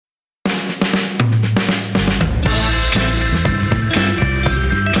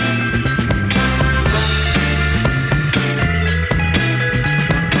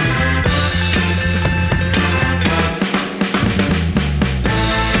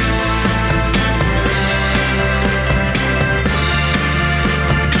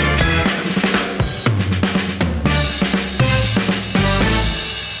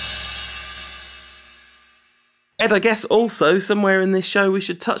Ed, I guess also somewhere in this show we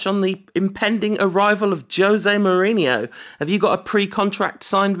should touch on the impending arrival of Jose Mourinho. Have you got a pre-contract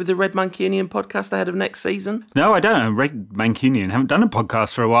signed with the Red Mancunian podcast ahead of next season? No, I don't. Red Mancunian haven't done a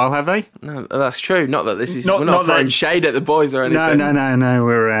podcast for a while, have they? No, that's true. Not that this is... we're not throwing shade at the boys or anything. No.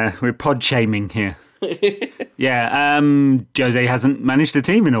 We're pod shaming here. Yeah, Jose hasn't managed a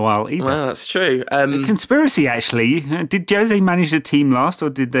team in a while either. Well, that's true. Conspiracy, actually. Did Jose manage a team last, or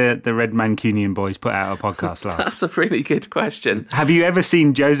did the Red Mancunian boys put out a podcast last? That's a really good question. Have you ever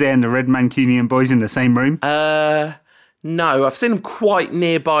seen Jose and the Red Mancunian boys in the same room? No, I've seen them quite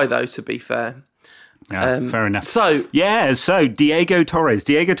nearby, though, to be fair. Fair enough. So Diego Torres,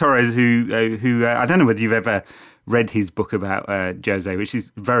 who I don't know whether you've ever read his book about Jose, which is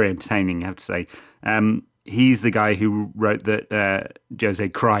very entertaining, I have to say. He's the guy who wrote that Jose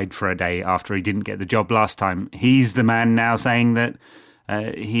cried for a day after he didn't get the job last time. He's the man now saying that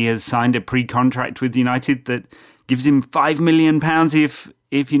he has signed a pre-contract with United that gives him £5 million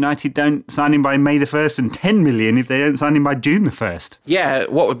if United don't sign him by May the 1st and £10 million if they don't sign him by June the 1st. Yeah,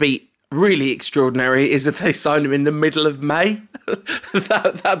 what would be really extraordinary is if they sign him in the middle of May.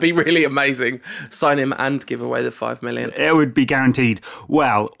 That'd be really amazing. Sign him and give away the $5 million. It would be guaranteed.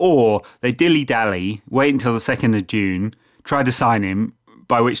 Well, or they dilly-dally, wait until the 2nd of June, try to sign him,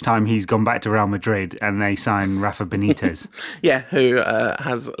 by which time he's gone back to Real Madrid and they sign Rafa Benitez. Yeah, who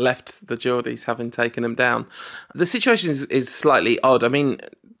has left the Geordies, having taken him down. The situation is slightly odd. I mean,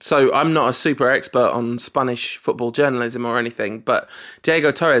 so I'm not a super expert on Spanish football journalism or anything, but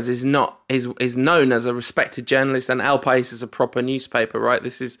Diego Torres is known as a respected journalist, and El País is a proper newspaper, right?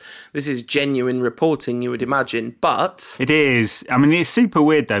 This is genuine reporting, you would imagine, but... It is. I mean, it's super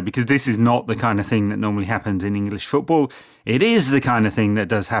weird, though, because this is not the kind of thing that normally happens in English football. It is the kind of thing that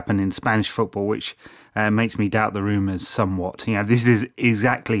does happen in Spanish football, which makes me doubt the rumours somewhat. You know, this is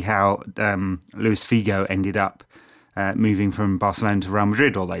exactly how Luis Figo ended up moving from Barcelona to Real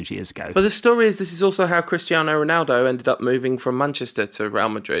Madrid all those years ago. But the story is this is also how Cristiano Ronaldo ended up moving from Manchester to Real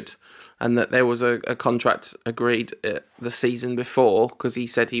Madrid, and that there was a contract agreed the season before, because he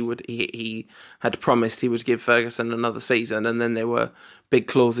said he had promised he would give Ferguson another season, and then there were big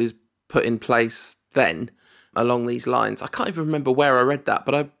clauses put in place then along these lines. I can't even remember where I read that,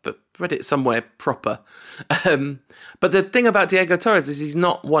 but I read it somewhere proper. But the thing about Diego Torres is he's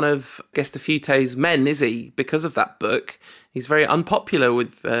not one of Gestafoute's men, is he? Because of that book, he's very unpopular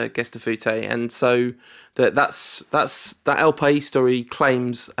with Gestafute, and so that El País story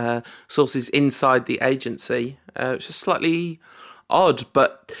claims sources inside the agency, which is slightly odd.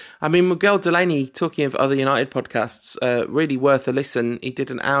 But I mean, Miguel Delaney, talking of other United podcasts, really worth a listen. He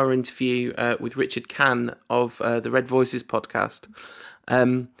did an hour interview with Richard Can of the Red Voices podcast,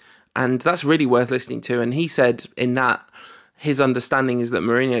 and that's really worth listening to. And he said in that his understanding is that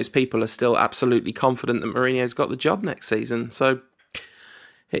Mourinho's people are still absolutely confident that Mourinho's got the job next season. So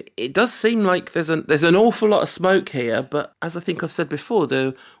it does seem like there's an awful lot of smoke here, but as I think I've said before,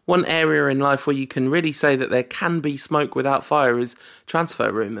 the one area in life where you can really say that there can be smoke without fire is transfer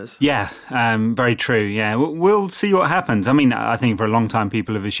rumours. Yeah, very true, yeah. We'll see what happens. I mean, I think for a long time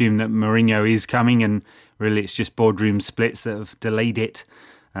people have assumed that Mourinho is coming, and really it's just boardroom splits that have delayed it,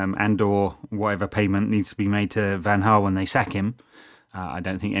 and or whatever payment needs to be made to Van Gaal when they sack him. I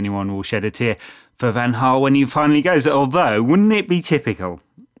don't think anyone will shed a tear for Van Gaal when he finally goes, although wouldn't it be typical?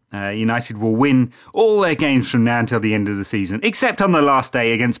 United will win all their games from now until the end of the season, except on the last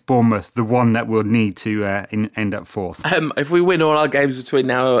day against Bournemouth, the one that we'll need to end up fourth. If we win all our games between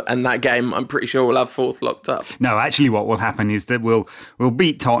now and that game, I'm pretty sure we'll have fourth locked up. No, actually what will happen is that we'll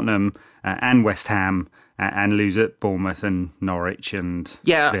beat Tottenham and West Ham and lose at Bournemouth and Norwich and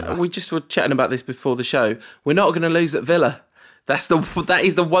Villa. We just were chatting about this before the show. We're not going to lose at Villa. That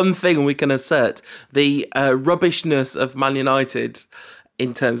is the one thing we can assert. The rubbishness of Man United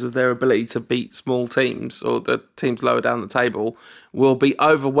in terms of their ability to beat small teams or the teams lower down the table will be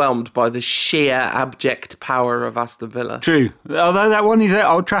overwhelmed by the sheer abject power of Aston Villa. True. Although that one is at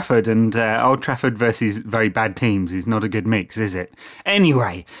Old Trafford, and Old Trafford versus very bad teams is not a good mix, is it?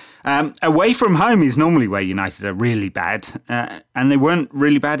 Anyway, away from home is normally where United are really bad, and they weren't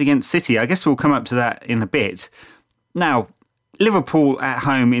really bad against City. I guess we'll come up to that in a bit. Now, Liverpool at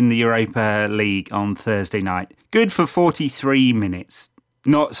home in the Europa League on Thursday night. Good for 43 minutes.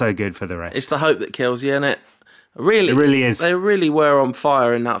 Not so good for the rest. It's the hope that kills you, isn't it? Really, it really is. They really were on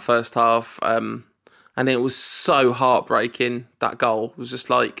fire in that first half, and it was so heartbreaking. That goal was just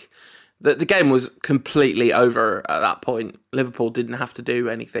like the game was completely over at that point. Liverpool didn't have to do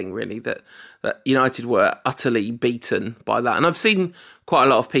anything really. That United were utterly beaten by that. And I've seen quite a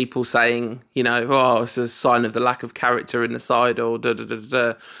lot of people saying, it's a sign of the lack of character in the side, or da da da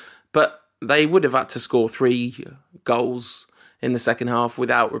da. But they would have had to score 3 goals in the second half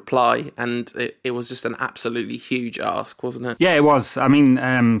without reply, and it was just an absolutely huge ask, wasn't it? Yeah, it was. I mean,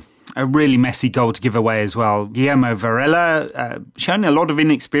 a really messy goal to give away as well. Guillermo Varela, showing a lot of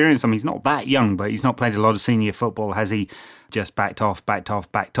inexperience. I mean, he's not that young, but he's not played a lot of senior football, has he? Just backed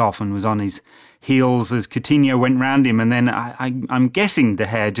off, and was on his heels as Coutinho went round him. And then I'm guessing De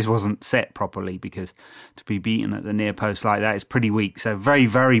Gea just wasn't set properly, because to be beaten at the near post like that is pretty weak. So very,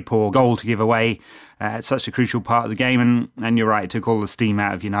 very poor goal to give away at such a crucial part of the game. And you're right, it took all the steam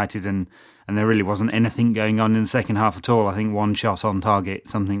out of United, and there really wasn't anything going on in the second half at all. I think 1 shot on target,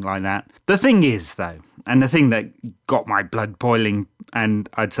 something like that. The thing is, though, and the thing that got my blood boiling, and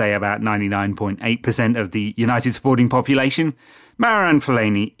I'd say about 99.8% of the United supporting population, Marouane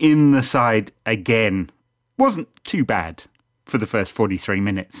Fellaini in the side again wasn't too bad for the first 43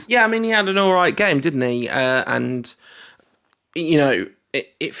 minutes. Yeah, I mean, he had an all right game, didn't he? And, you know,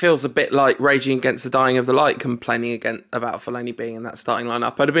 it feels a bit like raging against the dying of the light, complaining about Fellaini being in that starting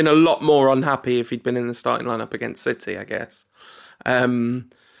lineup. I'd have been a lot more unhappy if he'd been in the starting lineup against City, I guess. The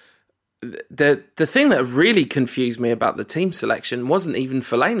thing that really confused me about the team selection wasn't even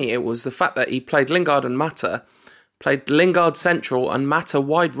Fellaini. It was the fact that he played Lingard and Mata, played Lingard central and Mata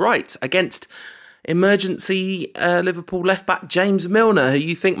wide right against emergency Liverpool left-back James Milner, who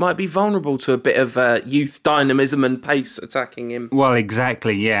you think might be vulnerable to a bit of youth dynamism and pace attacking him. Well,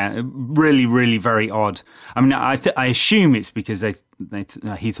 exactly, yeah. Really, really very odd. I mean, I assume it's because he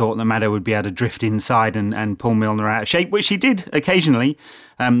thought that Mata would be able to drift inside and pull Milner out of shape, which he did occasionally.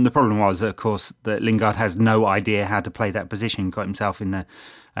 The problem was, of course, that Lingard has no idea how to play that position, got himself in the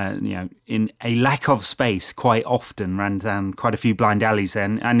in a lack of space quite often, ran down quite a few blind alleys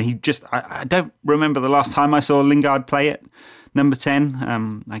then, and he just, I don't remember the last time I saw Lingard play at number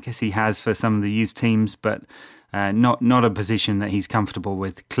 10. I guess he has for some of the youth teams, but not a position that he's comfortable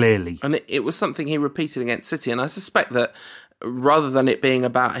with, clearly. And it was something he repeated against City, and I suspect that rather than it being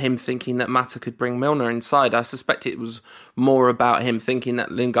about him thinking that Mata could bring Milner inside, I suspect it was more about him thinking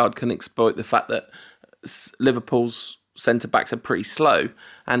that Lingard can exploit the fact that Liverpool's centre-backs are pretty slow,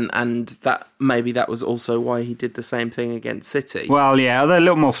 and that maybe that was also why he did the same thing against City. Well, yeah, although a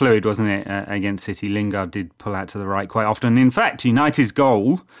little more fluid, wasn't it, against City? Lingard did pull out to the right quite often. In fact, United's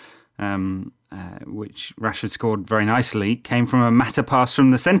goal, which Rashford scored very nicely, came from a Mata pass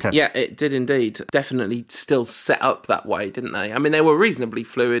from the centre. Yeah, it did indeed. Definitely still set up that way, didn't they? I mean, they were reasonably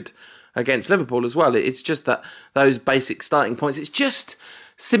fluid against Liverpool as well. It's just that those basic starting points, it's just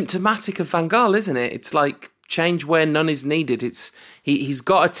symptomatic of Van Gaal, isn't it? It's like change where none is needed. He's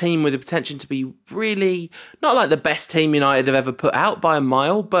got a team with the potential to be really not like the best team United have ever put out by a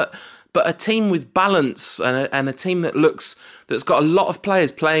mile, but a team with balance and a team that's got a lot of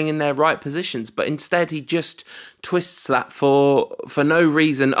players playing in their right positions. But instead, he just twists that for no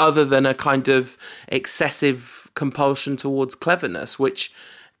reason other than a kind of excessive compulsion towards cleverness, which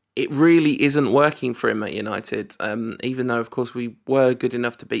it really isn't working for him at United, even though, of course, we were good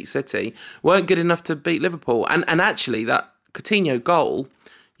enough to beat City, weren't good enough to beat Liverpool. And actually, that Coutinho goal,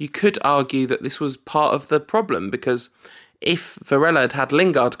 you could argue that this was part of the problem, because if Varela had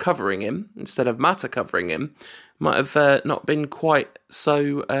Lingard covering him instead of Mata covering him, might have not been quite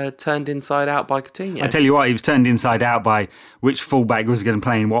so turned inside out by Coutinho. I tell you what, he was turned inside out by which fullback was going to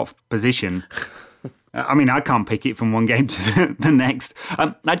play in what position. I mean, I can't pick it from one game to the next.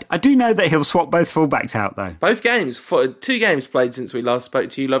 I do know that he'll swap both fullbacks out, though. Both games. 2 games played since we last spoke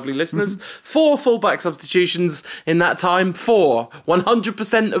to you, lovely listeners. 4 fullback substitutions in that time. 4.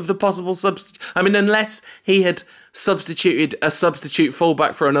 100% of the possible I mean, unless he had substituted a substitute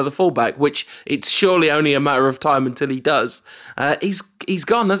fullback for another fullback, which it's surely only a matter of time until he does. He's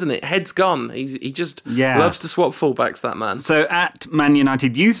gone, hasn't it? Head's gone. He just loves to swap fullbacks, that man. So at Man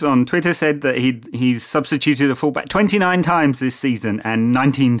United Youth on Twitter said that he's substituted a fullback 29 times this season and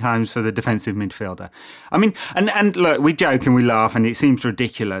 19 times for the defensive midfielder. I mean, and look, we joke and we laugh and it seems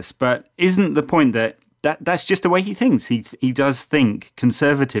ridiculous, but isn't the point that's just the way he thinks? He does think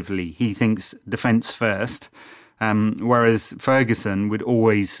conservatively. He thinks defence first. Whereas Ferguson would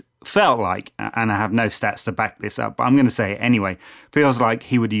always felt like, and I have no stats to back this up, but I'm going to say it anyway, feels like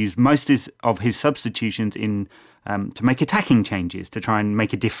he would use most of his substitutions in to make attacking changes, to try and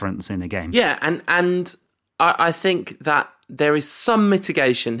make a difference in a game. Yeah, and I think that there is some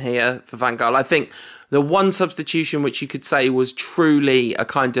mitigation here for Van Gaal. I think the one substitution which you could say was truly a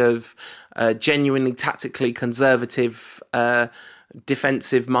kind of genuinely tactically conservative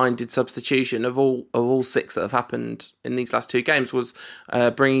defensive-minded substitution of all 6 that have happened in these last 2 games was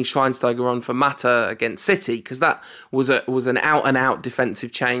bringing Schweinsteiger on for Mata against City, because that was an out-and-out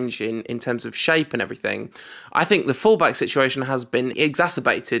defensive change in terms of shape and everything. I think the fullback situation has been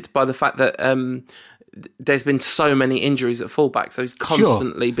exacerbated by the fact that there's been so many injuries at fullback, so he's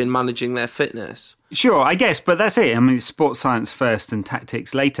constantly been managing their fitness. Sure, I guess, but that's it. I mean, it's sports science first and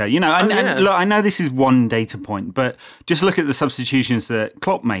tactics later. And look, I know this is one data point, but just look at the substitutions that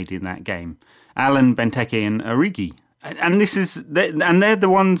Klopp made in that game. Allen, Benteke and Origi. And they're the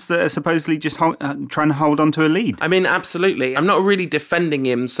ones that are supposedly just trying to hold on to a lead. I mean, absolutely. I'm not really defending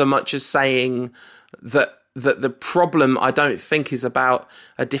him so much as saying that the problem, I don't think, is about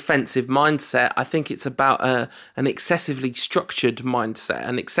a defensive mindset. I think it's about an excessively structured mindset,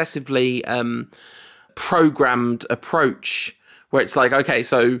 an excessively programmed approach, where it's like, okay,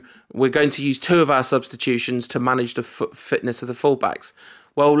 so we're going to use 2 of our substitutions to manage the fitness of the fullbacks.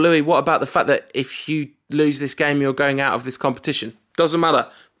 Well, Louis, what about the fact that if you lose this game, you're going out of this competition? Doesn't matter.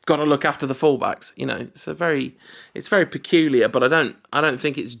 Got to look after the fullbacks. It's very peculiar, but I don't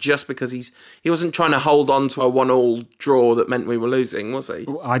think it's just because he wasn't trying to hold on to a 1-1 draw that meant we were losing, was he?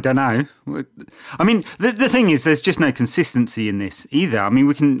 I don't know. I mean, the thing is, there's just no consistency in this either. I mean,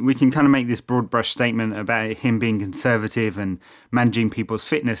 we can kind of make this broad brush statement about him being conservative and managing people's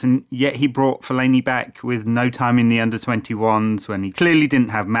fitness, and yet he brought Fellaini back with no time in the under-21s when he clearly didn't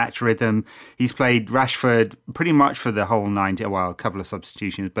have match rhythm. He's played Rashford pretty much for the whole 90, well, a couple of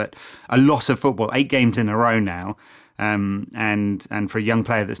substitutions, but a lot of football, 8 games in a row now. And for a young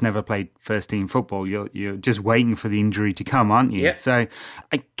player that's never played first team football, you're just waiting for the injury to come, aren't you? Yep. So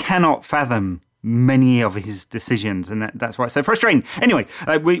I cannot fathom many of his decisions, and that's why it's so frustrating. Anyway,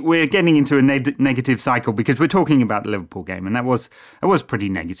 we're getting into a negative cycle because we're talking about the Liverpool game, and that was pretty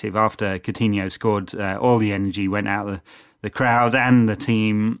negative. After Coutinho scored, all the energy went out of the crowd and the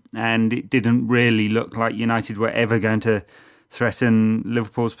team, and it didn't really look like United were ever going to threaten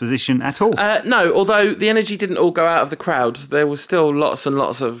Liverpool's position at all. No, although the energy didn't all go out of the crowd, there was still lots and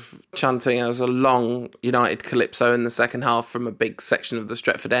lots of chanting. There was a long United calypso in the second half from a big section of the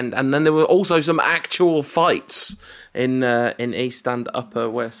Stretford end, and then there were also some actual fights in East Stand Upper,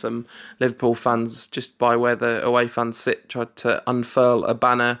 where some Liverpool fans, just by where the away fans sit, tried to unfurl a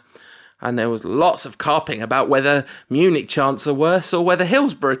banner. And there was lots of carping about whether Munich chants are worse or whether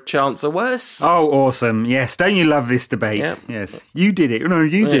Hillsborough chants are worse. Oh, awesome. Yes, don't you love this debate? Yeah. Yes. You did it. No,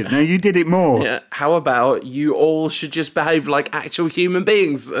 you did. No, you did it more. Yeah. How about you all should just behave like actual human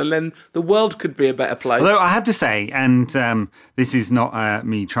beings, and then the world could be a better place. Although I have to say, and this is not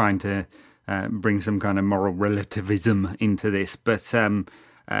me trying to bring some kind of moral relativism into this, but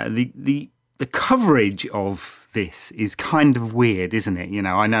the coverage of this is kind of weird, isn't it?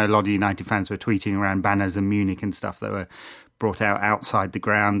 I know a lot of United fans were tweeting around banners in Munich and stuff that were brought out outside the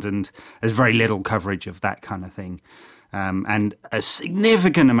ground, and there's very little coverage of that kind of thing. And a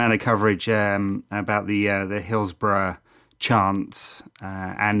significant amount of coverage about the Hillsborough chants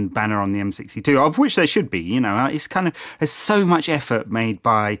and banner on the M62, of which there should be. It's kind of, there's so much effort made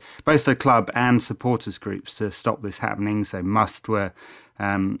by both the club and supporters groups to stop this happening. So Must were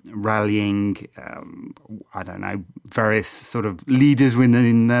rallying, various sort of leaders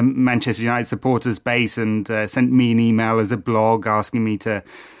within the Manchester United supporters base, and sent me an email as a blog asking me to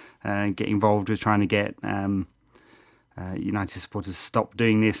get involved with trying to get United supporters to stop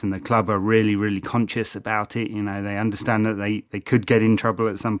doing this, and the club are really, really conscious about it. They understand that they could get in trouble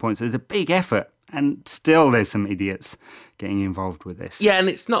at some point. So there's a big effort, and still there's some idiots getting involved with this. Yeah, and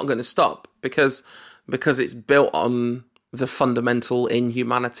it's not going to stop because it's built on the fundamental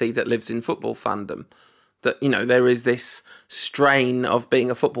inhumanity that lives in football fandom. That, there is this strain of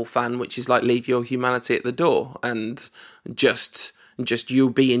being a football fan, which is like, leave your humanity at the door and just you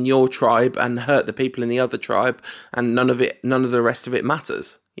be in your tribe and hurt the people in the other tribe, and none of the rest of it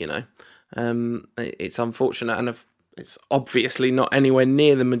matters. It's unfortunate, and it's obviously not anywhere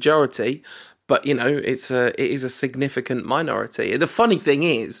near the majority, but it is a significant minority. The funny thing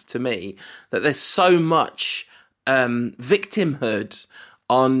is, to me, that there's so much victimhood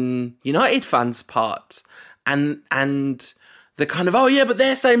on United fans' part, and the kind of, oh yeah, but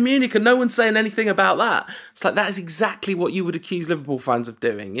they're saying Munich and no one's saying anything about that. It's like, that is exactly what you would accuse Liverpool fans of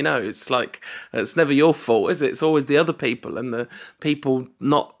doing. It's like, it's never your fault, is it? It's always the other people, and the people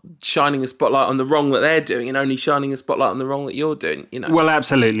not shining a spotlight on the wrong that they're doing and only shining a spotlight on the wrong that you're doing. Well,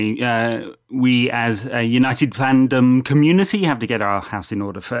 absolutely. We as a United fandom community have to get our house in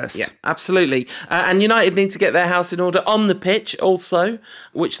order first. Yeah, absolutely. And United need to get their house in order on the pitch also,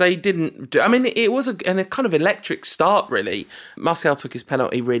 which they didn't do. I mean, it was a kind of electric start, really. Martial took his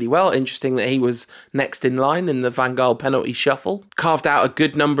penalty really well. Interesting that he was next in line in the Van Gaal penalty shuffle. Carved out a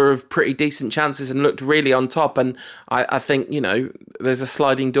good number of pretty decent chances and looked really on top. And I think, there's a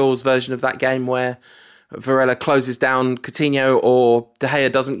sliding doors version of that game where Varela closes down Coutinho or De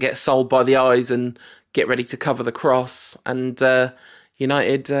Gea doesn't get sold by the eyes and get ready to cover the cross. And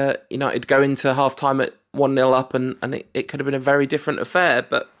United go into half-time at 1-0 up and it could have been a very different affair.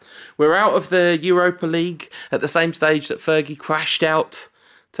 But we're out of the Europa League at the same stage that Fergie crashed out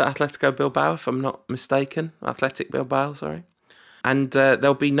to Atletico Bilbao, if I'm not mistaken. Athletic Bilbao, sorry. And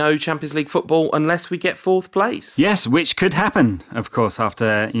there'll be no Champions League football unless we get fourth place. Yes, which could happen, of course,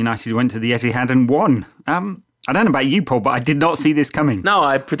 after United went to the Etihad and won. I don't know about you, Paul, but I did not see this coming. No,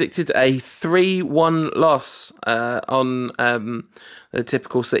 I predicted a 3-1 loss on the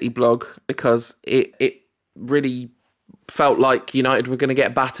Typical City blog because it really felt like United were going to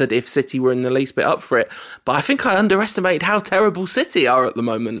get battered if City were in the least bit up for it. But I think I underestimated how terrible City are at the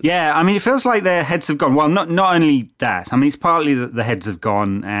moment. Yeah, I mean, it feels like their heads have gone. Well, not only that. I mean, it's partly that the heads have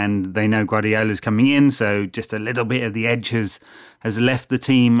gone and they know Guardiola's coming in, so just a little bit of the edge has left the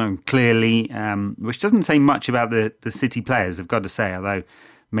team, clearly, which doesn't say much about the City players, I've got to say, although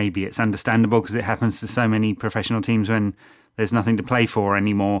maybe it's understandable because it happens to so many professional teams when there's nothing to play for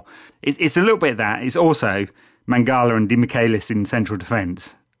anymore. It's a little bit of that. It's also Mangala and Di Michaelis in central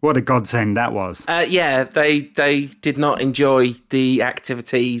defence. What a godsend that was. They did not enjoy the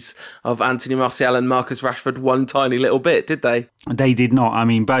activities of Anthony Martial and Marcus Rashford one tiny little bit, did they? They did not. I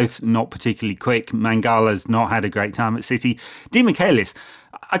mean, both not particularly quick. Mangala's not had a great time at City. Di Michaelis,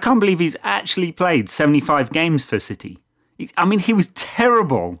 I can't believe he's actually played 75 games for City. I mean, he was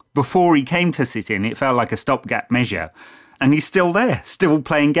terrible before he came to City and it felt like a stopgap measure. And he's still there, still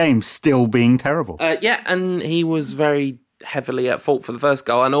playing games, still being terrible. And he was very heavily at fault for the first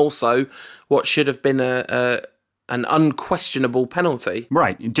goal and also what should have been an unquestionable penalty.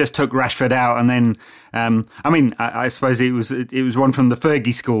 Right, it just took Rashford out and then, I suppose it was one from the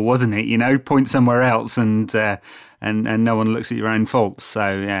Fergie school, wasn't it? Point somewhere else and no one looks at your own faults.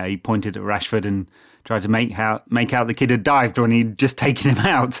 So, yeah, he pointed at Rashford and tried to make out the kid had dived when he'd just taken him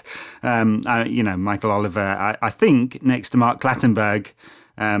out. Michael Oliver, I think, next to Mark Clattenburg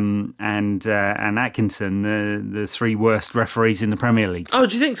and Atkinson, the three worst referees in the Premier League. Oh,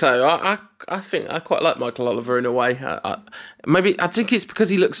 do you think so? I think I quite like Michael Oliver in a way. I think it's because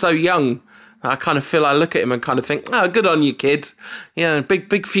he looks so young. I kind of feel I look at him and kind of think, oh, good on you, kid.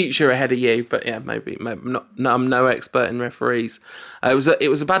 Big future ahead of you. But yeah, maybe I'm no expert in referees. It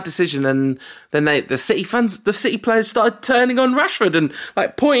was a bad decision, and then the City players started turning on Rashford and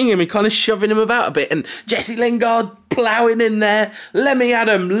like pointing him and kind of shoving him about a bit. And Jesse Lingard ploughing in there, let me at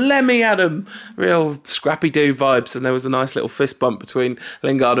him. Real scrappy-doo vibes, and there was a nice little fist bump between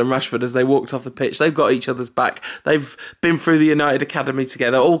Lingard and Rashford as they walked off the pitch. They've got each other's back. They've been through the United Academy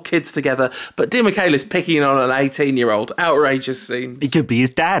together, all kids together. But Di Michaelis picking on an 18-year-old, outrageous scene. He could be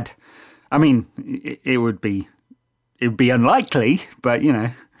his dad. I mean, it would be unlikely, but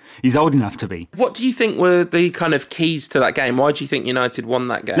he's old enough to be. What do you think were the kind of keys to that game? Why do you think United won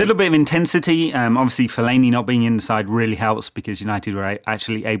that game? A little bit of intensity. Obviously, Fellaini not being inside really helps because United were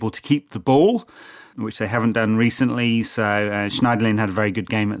actually able to keep the ball, which they haven't done recently. So Schneiderlin had a very good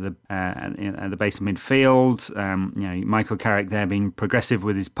game at the base of midfield. Michael Carrick there being progressive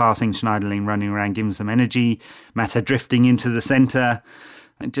with his passing. Schneiderlin running around, giving some energy. Mata drifting into the centre.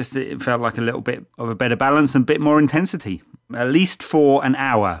 It felt like a little bit of a better balance and a bit more intensity, at least for an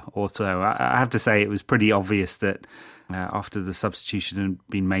hour or so. I have to say it was pretty obvious that after the substitution had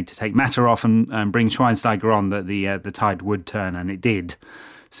been made to take Mata off and bring Schweinsteiger on, that the tide would turn, and it did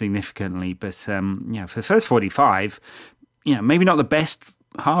significantly. But for the first 45, maybe not the best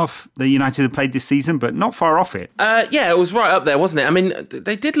half that United have played this season, but not far off it. It was right up there, wasn't it? I mean,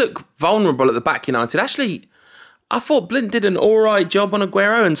 they did look vulnerable at the back, United. Actually, I thought Blint did an all right job on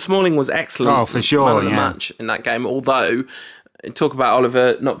Aguero, and Smalling was excellent. Oh, for sure, man of the match in that game. Although, talk about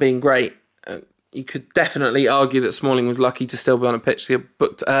Oliver not being great, you could definitely argue that Smalling was lucky to still be on a pitch to get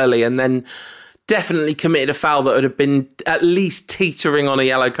booked early, and then definitely committed a foul that would have been at least teetering on a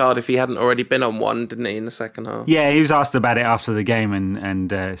yellow card if he hadn't already been on one, didn't he, in the second half? Yeah, he was asked about it after the game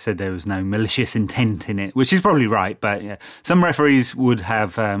and said there was no malicious intent in it, which is probably right. But yeah, some referees would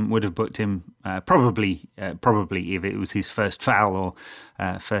have booked him probably if it was his first foul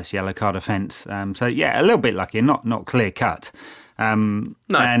or first yellow card offence. So yeah, a little bit lucky, not clear cut.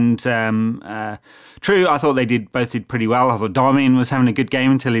 No. And true, I thought they both did pretty well. I thought Darmian was having a good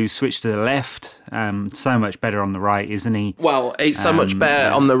game until he was switched to the left. So much better on the right, isn't he? Well, it's so much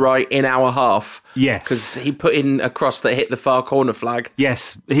better on the right in our half. Yes. Because he put in a cross that hit the far corner flag.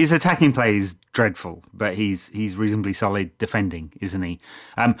 Yes, his attacking play is dreadful, but he's reasonably solid defending, isn't he?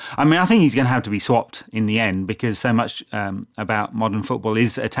 I think he's going to have to be swapped in the end because so much about modern football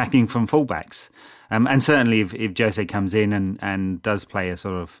is attacking from fullbacks. And certainly if Jose comes in and does play a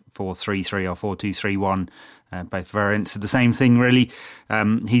sort of 4-3-3 or 4-2-3-1, both variants are the same thing, really.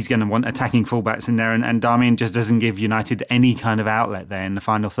 He's going to want attacking fullbacks in there, and Darmian just doesn't give United any kind of outlet there in the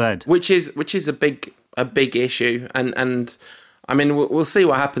final third. Which is a big issue, and I mean we'll see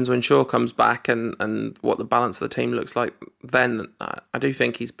what happens when Shaw comes back and what the balance of the team looks like then. I do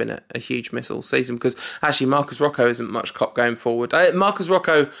think he's been a huge miss all season because actually Marcus Rocco isn't much cop going forward. Marcus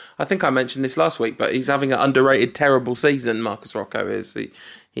Rocco, I think I mentioned this last week, but he's having an underrated, terrible season. Marcus Rocco is.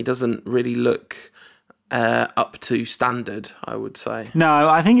 He doesn't really look up to standard, I would say. No,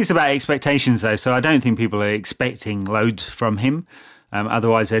 I think it's about expectations though, so I don't think people are expecting loads from him.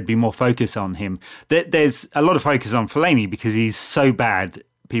 Otherwise, there'd be more focus on him. There's a lot of focus on Fellaini because he's so bad.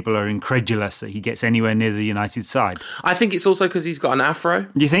 People are incredulous that he gets anywhere near the United side. I think it's also because he's got an afro. Do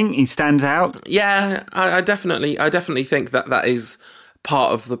you think he stands out? Yeah, I definitely think that is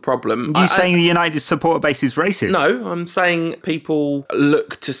part of the problem. Are you saying the United supporter base is racist? No, I'm saying people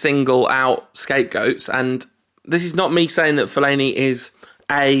look to single out scapegoats, and this is not me saying that Fellaini is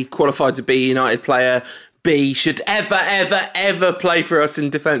A, qualified to be a United player, B, should ever play for us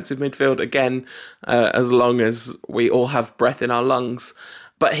in defensive midfield again, as long as we all have breath in our lungs.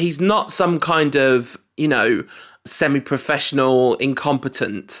 But he's not some kind of, semi-professional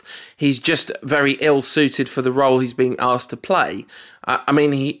incompetent. He's just very ill-suited for the role he's being asked to play. I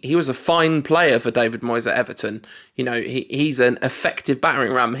mean, he was a fine player for David Moyes at Everton. He's an effective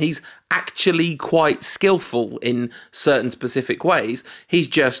battering ram. He's actually quite skillful in certain specific ways. He's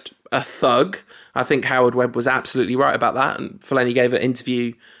just a thug. I think Howard Webb was absolutely right about that. And Fellaini gave an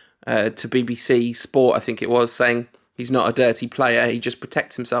interview to BBC Sport, I think it was, saying he's not a dirty player. He just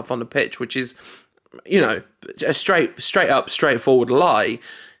protects himself on the pitch, which is, a straight up, straightforward lie.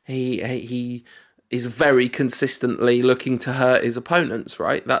 He is very consistently looking to hurt his opponents,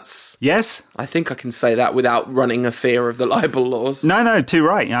 right? Yes. I think I can say that without running a fear of the libel laws. No, too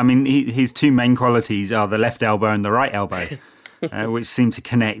right. I mean, his two main qualities are the left elbow and the right elbow, which seem to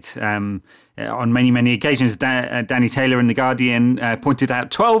connect on many, many occasions. Danny Taylor in The Guardian pointed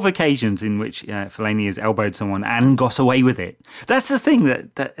out 12 occasions in which Fellaini has elbowed someone and got away with it. That's the thing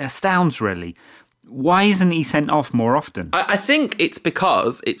that astounds, really. Why isn't he sent off more often? I think it's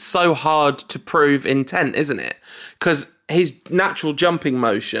because it's so hard to prove intent, isn't it? Because his natural jumping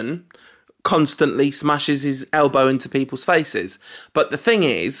motion constantly smashes his elbow into people's faces. But the thing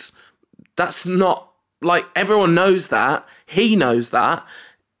is, that's not, like, everyone knows that. He knows that.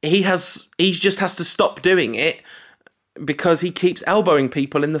 He just has to stop doing it because he keeps elbowing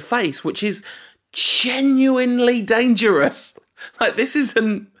people in the face, which is genuinely dangerous. Like, this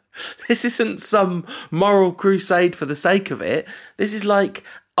isn't some moral crusade for the sake of it. This is like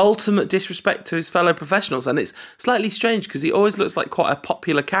ultimate disrespect to his fellow professionals, and it's slightly strange because he always looks like quite a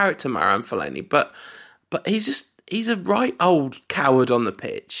popular character, Marouane Fellaini, but he's a right old coward on the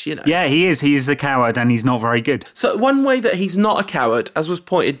pitch, Yeah, he is. He is the coward, and he's not very good. So one way that he's not a coward, as was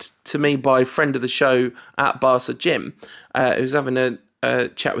pointed to me by a friend of the show at Barca Jim, who's having a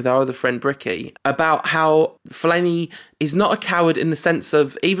chat with our other friend Bricky about how Fellaini is not a coward in the sense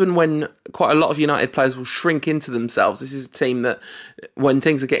of, even when quite a lot of United players will shrink into themselves, this is a team that when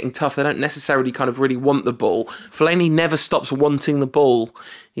things are getting tough, they don't necessarily kind of really want the ball. Fellaini never stops wanting the ball.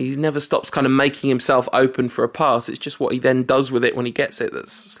 He never stops kind of making himself open for a pass. It's just what he then does with it when he gets it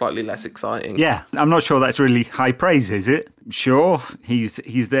that's slightly less exciting. Yeah, I'm not sure that's really high praise, is it? Sure, he's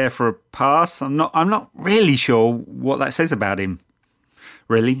there for a pass. I'm not really sure what that says about him.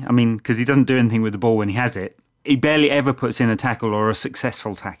 Really? I mean, because he doesn't do anything with the ball when he has it. He barely ever puts in a tackle or a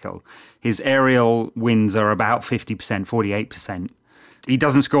successful tackle. His aerial wins are about 50%, 48%. He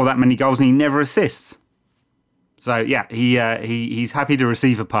doesn't score that many goals and he never assists. So, yeah, he's happy to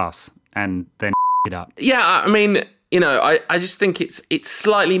receive a pass and then it up. Yeah, I mean, I just think it's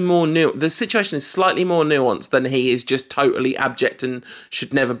slightly more new. The situation is slightly more nuanced than he is just totally abject and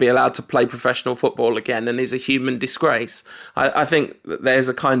should never be allowed to play professional football again and is a human disgrace. I think that there's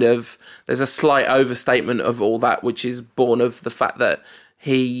a slight overstatement of all that, which is born of the fact that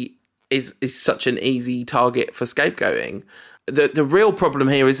he is such an easy target for scapegoating. The real problem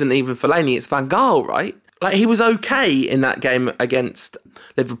here isn't even Fellaini, it's Van Gaal, right? Like, he was okay in that game against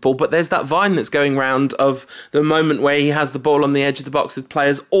Liverpool, but there's that vine that's going round of the moment where he has the ball on the edge of the box with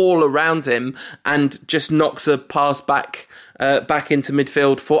players all around him and just knocks a pass back into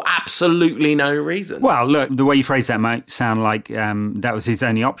midfield for absolutely no reason. Well, look, the way you phrase that might sound like that was his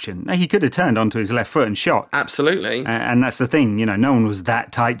only option. No, he could have turned onto his left foot and shot. Absolutely. And that's the thing, no one was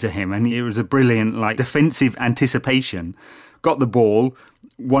that tight to him, and it was a brilliant defensive anticipation. Got the ball,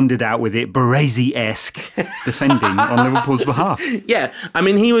 wandered out with it, Baresi-esque defending on Liverpool's behalf. Yeah, I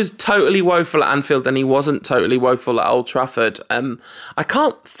mean, he was totally woeful at Anfield and he wasn't totally woeful at Old Trafford. I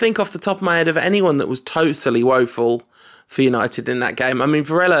can't think off the top of my head of anyone that was totally woeful for United in that game. I mean,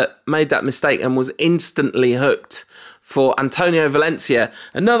 Varela made that mistake and was instantly hooked for Antonio Valencia.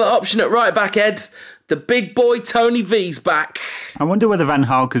 Another option at right back, Ed. The big boy Tony V's back. I wonder whether Van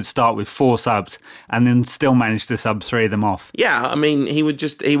Gaal could start with 4 subs and then still manage to sub 3 of them off. Yeah, I mean, he would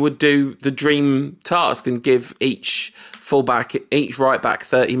do the dream task and give each fullback, each right back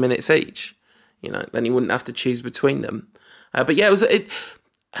 30 minutes each. Then he wouldn't have to choose between them. But yeah, it was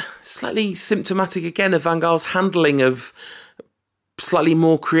slightly symptomatic again of Van Gaal's handling of slightly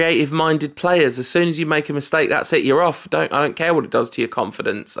more creative-minded players. As soon as you make a mistake, that's it, you're off. I don't care what it does to your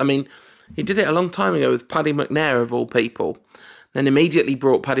confidence. I mean, he did it a long time ago with Paddy McNair, of all people. Then immediately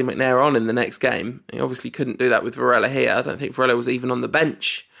brought Paddy McNair on in the next game. He obviously couldn't do that with Varela here. I don't think Varela was even on the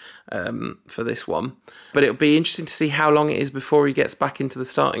bench for this one. But it'll be interesting to see how long it is before he gets back into the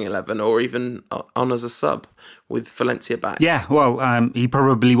starting 11 or even on as a sub with Valencia back. Yeah, well, he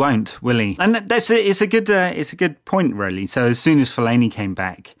probably won't, will he? And it's a good point, really. So as soon as Fellaini came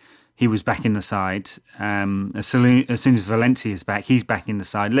back, he was back in the side. As soon as Valencia is back, he's back in the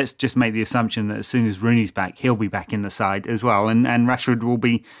side. Let's just make the assumption that as soon as Rooney's back, he'll be back in the side as well. And Rashford will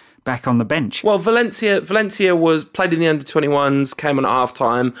be back on the bench. Well, Valencia was played in the under-21s, came on at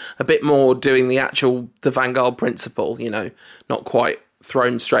half-time, a bit more doing the Van Gaal principle, not quite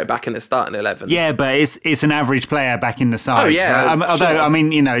thrown straight back in the starting 11. Yeah, but it's an average player back in the side. Oh, yeah. Although, sure. I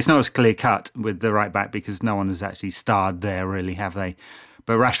mean, it's not as clear-cut with the right back because no one has actually starred there, really, have they?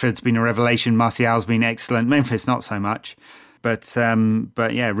 But Rashford's been a revelation. Martial's been excellent. Memphis, not so much. But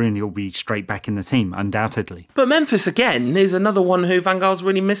yeah, Rooney will be straight back in the team, undoubtedly. But Memphis, again, is another one who Van Gaal's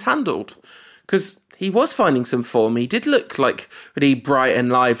really mishandled. Because he was finding some form. He did look like really bright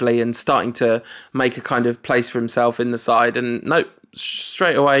and lively and starting to make a kind of place for himself in the side. And nope,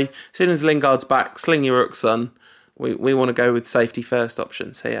 straight away, as soon as Lingard's back, sling your hooks on. We want to go with safety first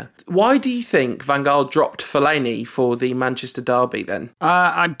options here. Why do you think Van Gaal dropped Fellaini for the Manchester derby then?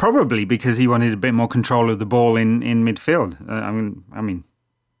 Probably because he wanted a bit more control of the ball in midfield. I mean,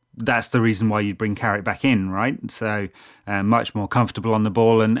 that's the reason why you'd bring Carrick back in, right? So much more comfortable on the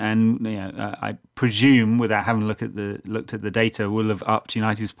ball, and I presume, without having looked at the data, will have upped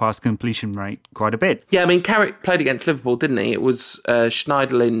United's pass completion rate quite a bit. Yeah, I mean, Carrick played against Liverpool, didn't he? It was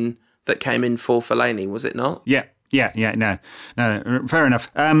Schneiderlin that came in for Fellaini, was it not? Yeah. Yeah, no, fair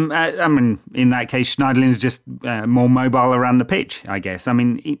enough. I mean, in that case, Schneiderlin's just more mobile around the pitch, I guess. I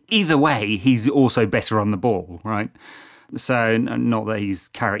mean, either way, he's also better on the ball, right? So, not that he's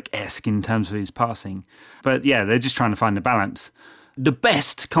Carrick-esque in terms of his passing. But yeah, they're just trying to find the balance. The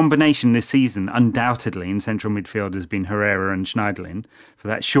best combination this season, undoubtedly, in central midfield has been Herrera and Schneiderlin for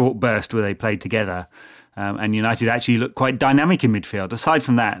that short burst where they played together. And United actually look quite dynamic in midfield. Aside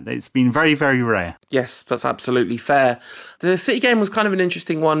from that, it's been very, very rare. Yes, that's absolutely fair. The City game was kind of an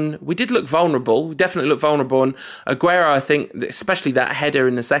interesting one. We did look vulnerable. We definitely looked vulnerable. And Aguero, I think, especially that header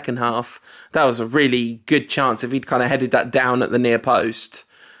in the second half, that was a really good chance if he'd kind of headed that down at the near post.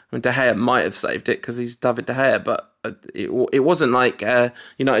 I mean, De Gea might have saved it because he's David De Gea, but it wasn't like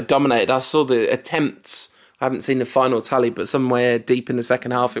United dominated. I saw the attempts. I haven't seen the final tally, but somewhere deep in the second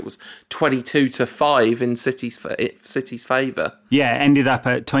half, it was 22-5 in City's favour. Yeah, ended up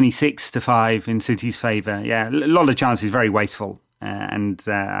at 26-5 in City's favour. Yeah, a lot of chances, very wasteful, and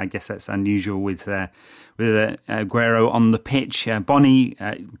I guess that's unusual with Aguero on the pitch. Bonney,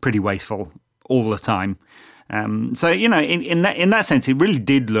 pretty wasteful all the time. So, in that sense, it really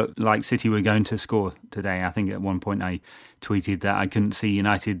did look like City were going to score today. I think at one point I tweeted that I couldn't see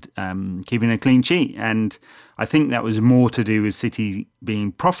United keeping a clean sheet. And I think that was more to do with City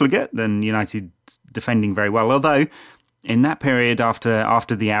being profligate than United defending very well. Although, in that period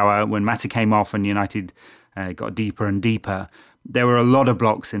after the hour when Mata came off and United got deeper and deeper, there were a lot of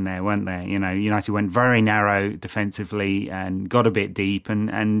blocks in there, weren't there? United went very narrow defensively and got a bit deep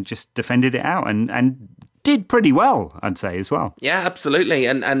and just defended it out and did pretty well, I'd say, as well. Yeah, absolutely.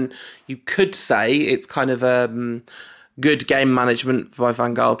 And you could say it's kind of good game management by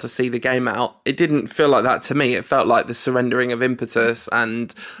Van Gaal to see the game out. It didn't feel like that to me. It felt like the surrendering of impetus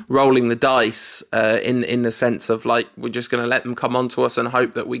and rolling the dice in the sense of like, we're just going to let them come onto us and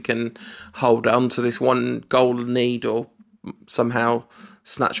hope that we can hold on to this one goal lead or somehow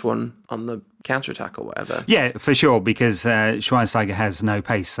snatch one on the counter-attack or whatever. Yeah, for sure, because Schweinsteiger has no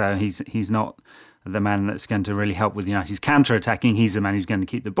pace, so he's not the man that's going to really help with United's counter-attacking. He's the man who's going to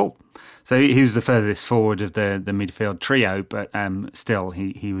keep the ball. So he was the furthest forward of the midfield trio, but still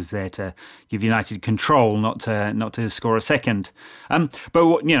he was there to give United control, not to score a second.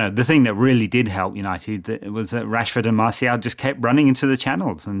 But the thing that really did help United was that Rashford and Martial just kept running into the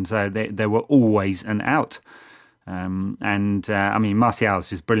channels, and so they were always an out. Martial is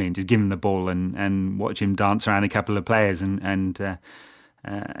just brilliant. Just give him the ball and watch him dance around a couple of players, and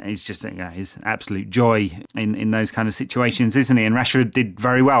he's just his absolute joy in those kind of situations, isn't he? And Rashford did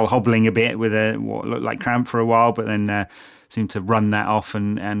very well, hobbling a bit with what looked like cramp for a while, but then seemed to run that off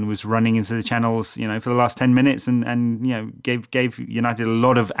and was running into the channels, for the last 10 minutes and gave United a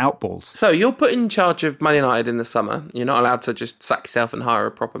lot of outballs. So you're put in charge of Man United in the summer. You're not allowed to just sack yourself and hire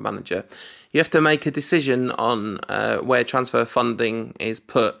a proper manager. You have to make a decision on where transfer funding is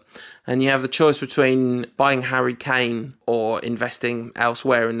put. And you have the choice between buying Harry Kane or investing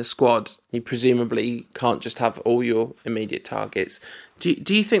elsewhere in the squad. You presumably can't just have all your immediate targets. Do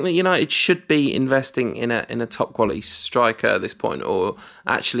you think that United should be investing in a top quality striker at this point, or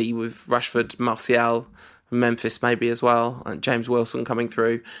actually with Rashford, Martial, Memphis maybe as well, and James Wilson coming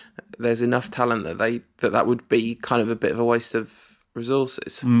through, there's enough talent that would be kind of a bit of a waste of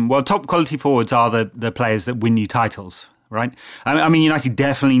resources? Well, top quality forwards are the players that win you titles, right? United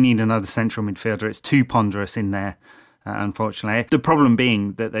definitely need another central midfielder. It's too ponderous in there, unfortunately. The problem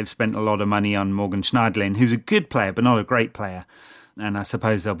being that they've spent a lot of money on Morgan Schneiderlin, who's a good player but not a great player. And I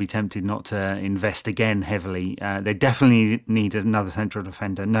suppose they'll be tempted not to invest again heavily. They definitely need another central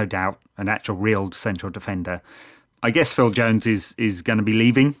defender, no doubt, an actual real central defender. I guess Phil Jones is going to be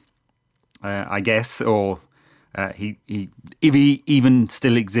leaving, or if he even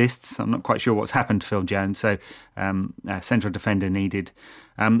still exists. I'm not quite sure what's happened to Phil Jones, so a central defender needed.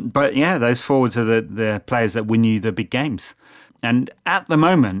 But yeah, those forwards are the players that win you the big games. And at the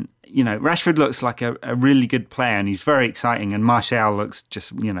moment, Rashford looks like a really good player and he's very exciting, and Martial looks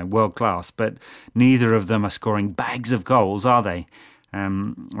just, world class, but neither of them are scoring bags of goals, are they?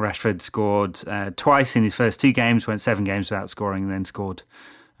 Rashford scored twice in his first 2 games, went 7 games without scoring, then scored,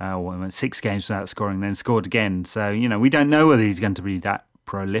 went 6 games without scoring, then scored again. So, we don't know whether he's going to be that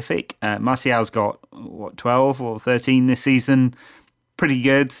prolific. Martial's got, 12 or 13 this season. Pretty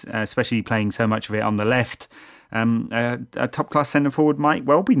good, especially playing so much of it on the left. A top-class centre-forward might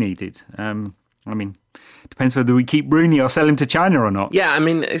well be needed. Depends whether we keep Rooney or sell him to China or not. Yeah,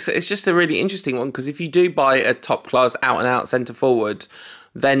 it's just a really interesting one, because if you do buy a top-class out-and-out centre-forward,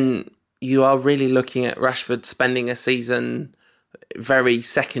 then you are really looking at Rashford spending a season very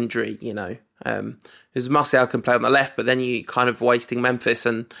secondary, because Martial can play on the left, but then you kind of wasting Memphis,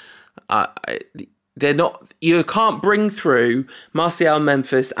 and they're not. You can't bring through Martial,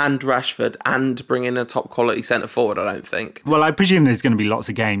 Memphis, and Rashford and bring in a top quality centre forward, I don't think. Well, I presume there's going to be lots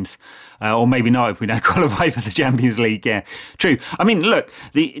of games, or maybe not if we don't qualify for the Champions League. Yeah, true. Look,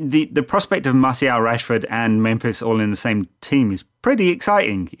 the prospect of Martial, Rashford, and Memphis all in the same team is pretty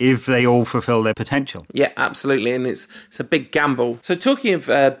exciting if they all fulfil their potential. Yeah, absolutely, and it's a big gamble. So talking of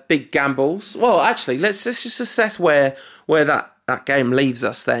big gambles, well, actually, let's just assess where that game leaves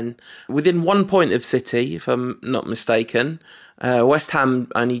us then. Within 1 point of City, if I'm not mistaken. West Ham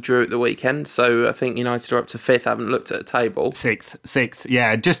only drew at the weekend, so I think United are up to 5th. I haven't looked at the table. 6th,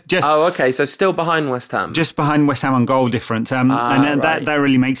 yeah. Just. Oh, okay, so still behind West Ham. Just behind West Ham on goal difference. Right. That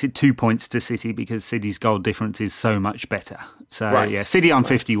really makes it 2 points to City, because City's goal difference is so much better. So, right. Yeah, City on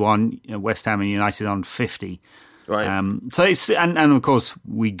 51, West Ham and United on 50. Right. So it's and of course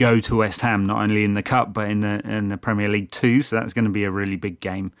we go to West Ham not only in the Cup but in the Premier League too. So that's going to be a really big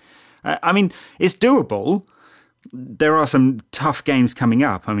game. It's doable. There are some tough games coming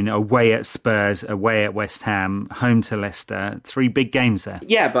up. Away at Spurs, away at West Ham, home to Leicester. 3 big games there.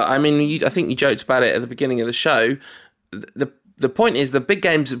 Yeah, but I think you joked about it at the beginning of the show. The point is, the big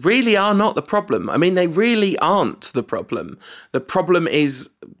games really are not the problem. They really aren't the problem. The problem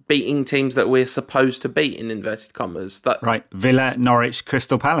is beating teams that we're supposed to beat, in inverted commas. Right. Villa, Norwich,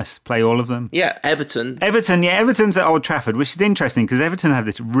 Crystal Palace. Play all of them. Yeah, Everton. Everton's at Old Trafford, which is interesting because Everton have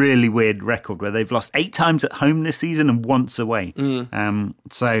this really weird record where they've lost 8 times at home this season and once away. They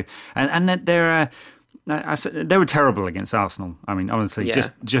were terrible against Arsenal. Honestly,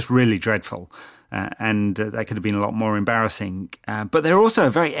 just really dreadful. and that could have been a lot more embarrassing. But they're also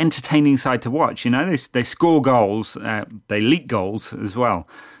a very entertaining side to watch. You know, they score goals, they leak goals as well.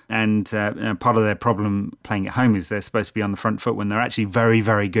 And part of their problem playing at home is they're supposed to be on the front foot when they're actually very,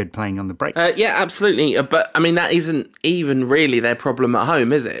 very good playing on the break. Yeah, absolutely. But, I mean, that isn't even really their problem at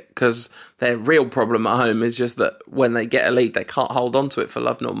home, is it? Because their real problem at home is just that when they get a lead, they can't hold on to it for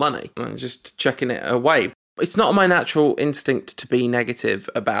love nor money. And just chucking it away. It's not my natural instinct to be negative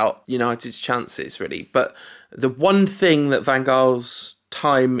about United's chances, really. But the one thing that Van Gaal's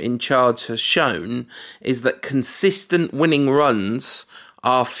time in charge has shown is that consistent winning runs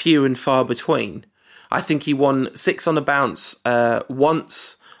are few and far between. I think he won 6 on a bounce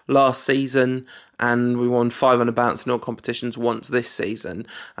once last season, and we won 5 on a bounce in all competitions once this season.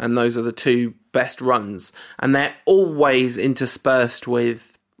 And those are the 2 best runs. And they're always interspersed with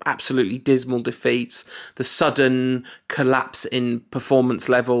absolutely dismal defeats, the sudden collapse in performance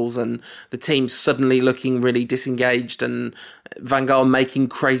levels, and the team suddenly looking really disengaged, and Van Gaal making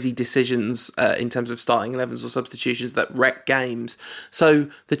crazy decisions in terms of starting 11s or substitutions that wreck games.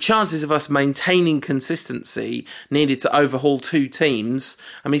 So the chances of us maintaining consistency needed to overhaul 2 teams.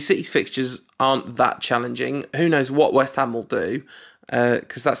 I mean, City's fixtures aren't that challenging. Who knows what West Ham will do,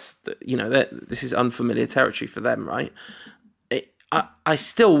 because that's, this is unfamiliar territory for them, right? I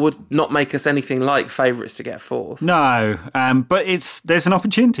still would not make us anything like favourites to get 4th. No, but there's an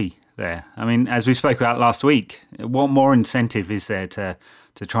opportunity there. I mean, as we spoke about last week, what more incentive is there to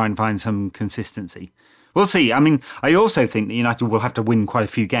try and find some consistency? We'll see. I mean, I also think that United will have to win quite a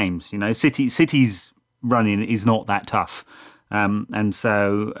few games. City's running is not that tough, and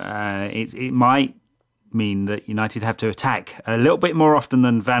so it might mean that United have to attack a little bit more often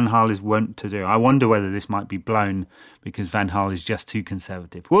than Van Gaal is wont to do. I wonder whether this might be blown because Van Gaal is just too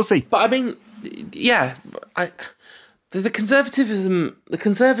conservative. We'll see. But I mean, yeah, the conservatism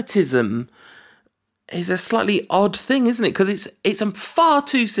is a slightly odd thing, isn't it? Because it's a far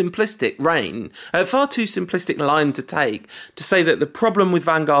too simplistic line to take to say that the problem with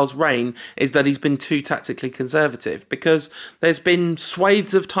Van Gaal's reign is that he's been too tactically conservative, because there's been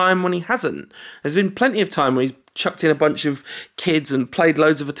swathes of time when he hasn't. There's been plenty of time when he's chucked in a bunch of kids and played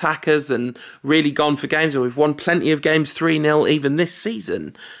loads of attackers and really gone for games, and we've won plenty of games 3-0 even this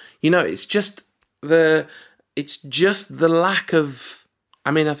season. It's just the lack of,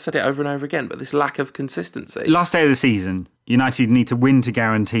 I mean, I've said it over and over again, but this lack of consistency. Last day of the season, United need to win to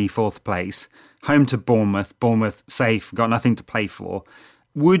guarantee 4th place. Home to Bournemouth. Bournemouth safe, got nothing to play for.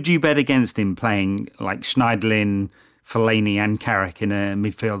 Would you bet against him playing like Schneiderlin, Fellaini and Carrick in a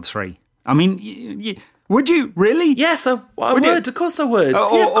midfield 3? I mean, would you really? Yes, I would. Of course I would.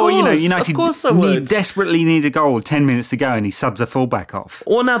 Or United desperately need a goal, 10 minutes to go, and he subs a fullback off.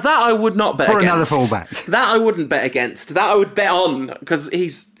 Well, now that I would not bet for against. Another fullback. That I wouldn't bet against. That I would bet on, because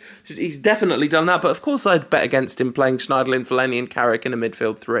he's definitely done that. But of course I'd bet against him playing Schneiderlin, Fellaini and Carrick in a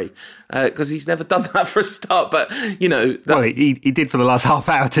midfield 3, because he's never done that for a start. But, well, he did for the last half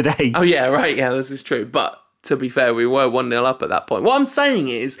hour today. Oh, yeah, right. Yeah, this is true. But to be fair, we were 1-0 up at that point. What I'm saying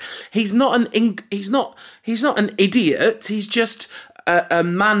is, he's not an idiot. He's just a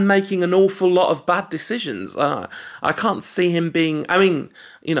man making an awful lot of bad decisions. I can't see him being. I mean,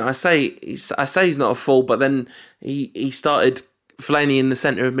 I say he's not a fool, but then he started Fellaini in the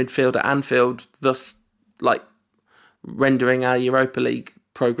centre of midfield at Anfield, thus rendering our Europa League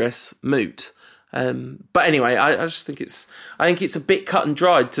progress moot. But anyway, I just think it's a bit cut and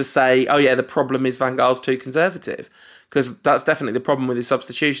dried to say, oh yeah, the problem is Van Gaal's too conservative, because that's definitely the problem with his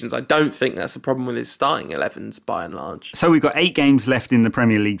substitutions. I don't think that's the problem with his starting 11s by and large. So we've got 8 games left in the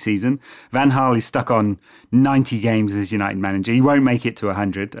Premier League season. Van Gaal is stuck on 90 games as United manager. He won't make it to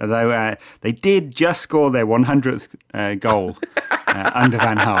 100, although they did just score their 100th goal under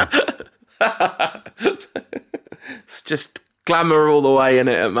Van Gaal. It's just glamour all the way in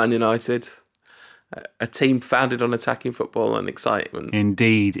it at Man United. A team founded on attacking football and excitement.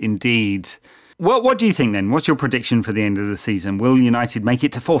 Indeed. What do you think then? What's your prediction for the end of the season? Will United make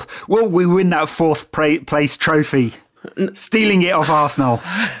it to 4th? Will we win that 4th place trophy? Stealing it off Arsenal?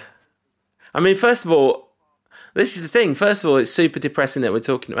 I mean, first of all, this is the thing. First of all, it's super depressing that we're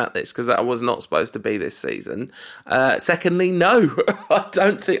talking about this, because that was not supposed to be this season. Secondly, no, I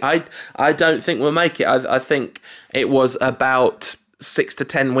don't think we'll make it. I think it was about 6 to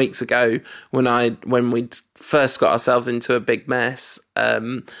 10 weeks ago when we'd first got ourselves into a big mess,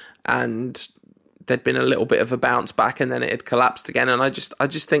 and there'd been a little bit of a bounce back, and then it had collapsed again. And I just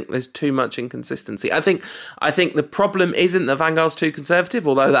think there's too much inconsistency. I think the problem isn't that Van Gaal's too conservative,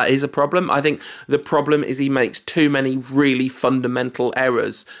 although that is a problem. I think the problem is he makes too many really fundamental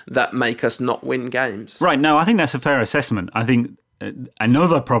errors that make us not win games. Right. No, I think that's a fair assessment. I think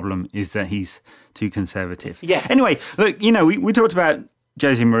another problem is that he's too conservative. Yes. Anyway, look, we talked about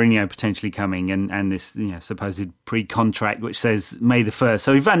Jose Mourinho potentially coming and this supposed pre-contract which says May the 1st.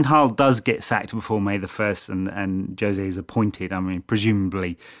 So if Van Gaal does get sacked before May the 1st and Jose is appointed, I mean,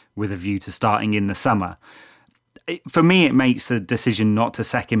 presumably with a view to starting in the summer, for me it makes the decision not to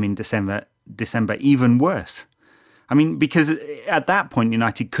sack him in December even worse. I mean, because at that point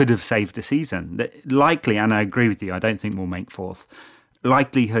United could have saved the season. Likely, and I agree with you, I don't think we'll make fourth.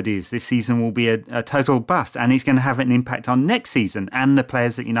 Likelihood is this season will be a total bust, and it's going to have an impact on next season and the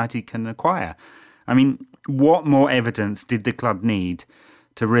players that United can acquire. I mean, what more evidence did the club need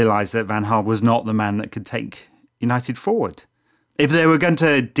to realise that Van Gaal was not the man that could take United forward? If they were going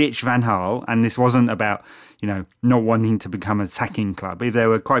to ditch Van Gaal, and this wasn't about, not wanting to become a sacking club, if they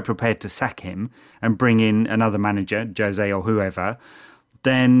were quite prepared to sack him and bring in another manager, Jose or whoever,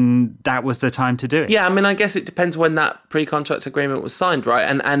 then that was the time to do it. Yeah, I mean, I guess it depends when that pre-contract agreement was signed, right?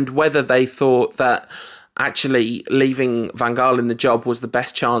 And whether they thought that actually leaving Van Gaal in the job was the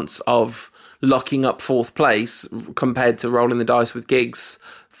best chance of locking up fourth place compared to rolling the dice with Giggs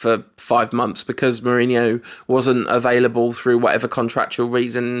for 5 months because Mourinho wasn't available through whatever contractual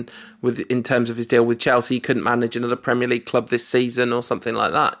reason in terms of his deal with Chelsea. He couldn't manage another Premier League club this season or something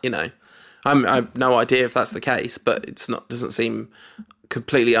like that, I have no idea if that's the case, but doesn't seem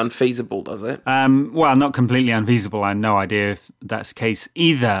completely unfeasible, does it? Well, not completely unfeasible. I have no idea if that's the case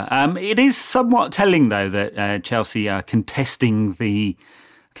either. It is somewhat telling, though, that Chelsea are contesting the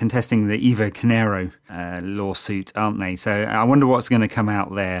Eva Canero lawsuit, aren't they? So I wonder what's going to come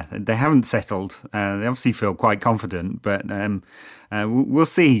out there. They haven't settled. They obviously feel quite confident, but we'll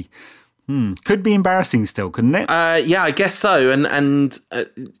see. Could be embarrassing still, couldn't it? Yeah, I guess so. And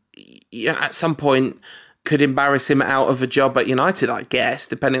at some point could embarrass him out of a job at United, I guess,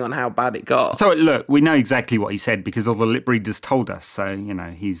 depending on how bad it got. So look, we know exactly what he said because all the lip readers told us. So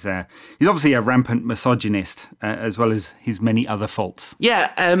he's obviously a rampant misogynist as well as his many other faults.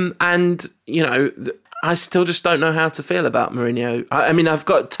 Yeah, and I still just don't know how to feel about Mourinho. I mean, I've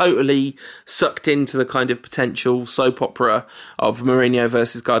got totally sucked into the kind of potential soap opera of Mourinho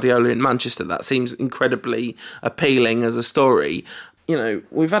versus Guardiola in Manchester. That seems incredibly appealing as a story.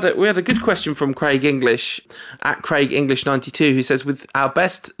 We had a good question from Craig English at Craig English 92, who says, with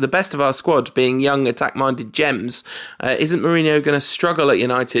the best of our squad being young, attack-minded gems, isn't Mourinho going to struggle at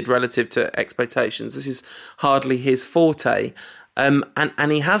United relative to expectations? This is hardly his forte. And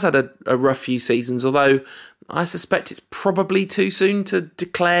he has had a rough few seasons, although I suspect it's probably too soon to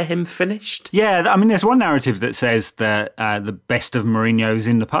declare him finished. Yeah, I mean, there's one narrative that says that the best of Mourinho is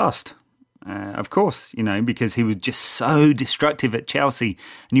in the past. Of course, because he was just so destructive at Chelsea,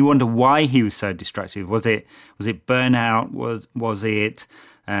 and you wonder why he was so destructive. Was it burnout? Was it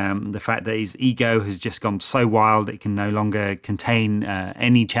the fact that his ego has just gone so wild it can no longer contain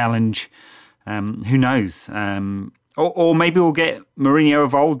any challenge? Who knows? Or maybe we'll get Mourinho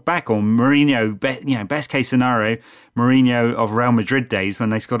of old back, or Mourinho, best case scenario, Mourinho of Real Madrid days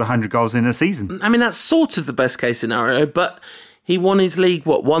when they scored 100 goals in a season. I mean, that's sort of the best case scenario, but he won his league,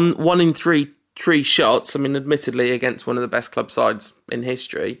 one in three shots. I mean, admittedly, against one of the best club sides in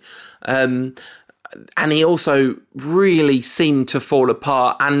history. And he also really seemed to fall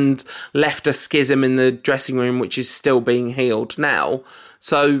apart and left a schism in the dressing room, which is still being healed now.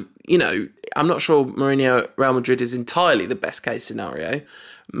 So, I'm not sure Mourinho at Real Madrid is entirely the best case scenario.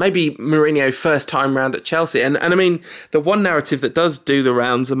 Maybe Mourinho first time round at Chelsea. And I mean, the one narrative that does do the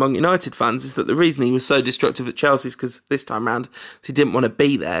rounds among United fans is that the reason he was so destructive at Chelsea is because this time round he didn't want to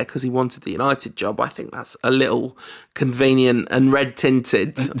be there because he wanted the United job. I think that's a little convenient and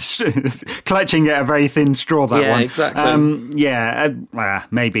red-tinted. Clutching at a very thin straw, that one. Yeah, exactly.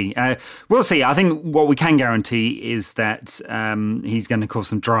 Maybe. We'll see. I think what we can guarantee is that he's going to cause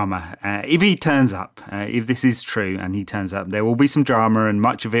some drama. If he turns up, if this is true and he turns up, there will be some drama, and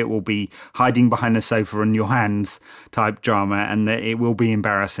much of it will be hiding behind the sofa in your hands type drama, and that it will be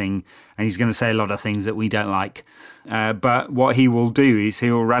embarrassing, and he's going to say a lot of things that we don't like. But what he will do is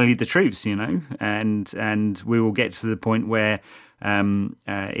he will rally the troops, and we will get to the point where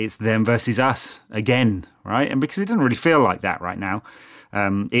it's them versus us again, right? And because it doesn't really feel like that right now,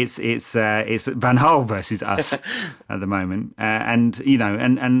 it's Van Gaal versus us at the moment, and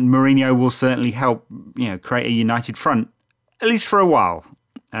Mourinho will certainly help create a united front, at least for a while.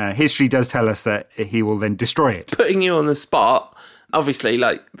 History does tell us that he will then destroy it. Putting you on the spot, obviously,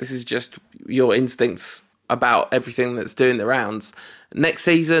 this is just your instincts about everything that's doing the rounds. Next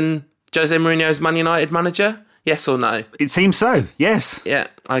season, Jose Mourinho's Man United manager? Yes or no? It seems so, yes. Yeah,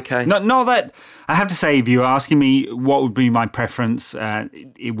 okay. Not that... I have to say, if you were asking me what would be my preference,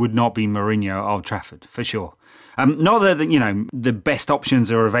 it would not be Mourinho at Old Trafford, for sure. Not that, the best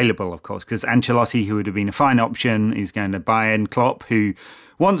options are available, of course, because Ancelotti, who would have been a fine option, is going to Bayern. Klopp, who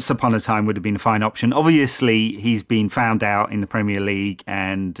once upon a time would have been a fine option. Obviously, he's been found out in the Premier League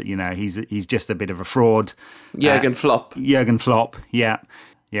and, he's just a bit of a fraud. Jurgen Klopp. Jurgen Klopp, yeah.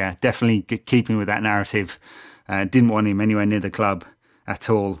 Yeah, definitely keeping with that narrative. Didn't want him anywhere near the club at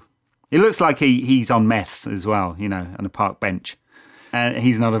all. It looks like he's on meths as well, on a park bench.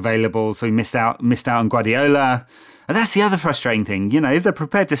 He's not available, so he missed out on Guardiola. And that's the other frustrating thing. If they're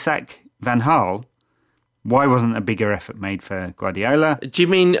prepared to sack Van Gaal, why wasn't a bigger effort made for Guardiola? Do you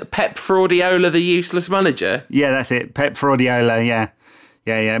mean Pep Fraudiola, the useless manager? Yeah, that's it. Pep Fraudiola, yeah.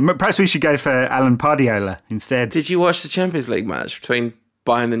 Yeah. Perhaps we should go for Alan Pardiola instead. Did you watch the Champions League match between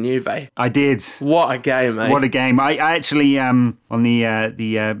Bayern and Juve? I did. What a game, mate. What a game. I actually, on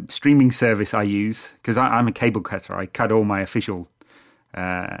the streaming service I use, because I'm a cable cutter, I cut all my official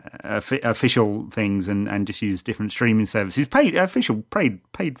things and just use different streaming services, paid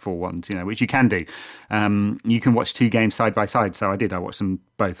for ones, which you can do. You can watch two games side by side, so I watched them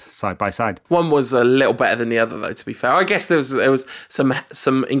both side by side. One was a little better than the other, though, to be fair. I guess there was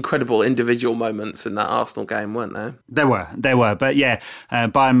some incredible individual moments in that Arsenal game, weren't there? There were, but yeah,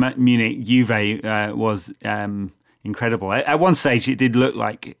 Bayern Munich Juve was incredible. At one stage, it did look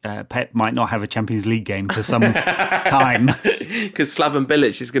like Pep might not have a Champions League game for some time. Because Slaven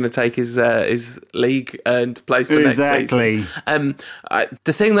Bilic is going to take his league earned place for next season.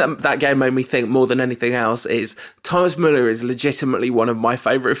 The thing that game made me think more than anything else is Thomas Müller is legitimately one of my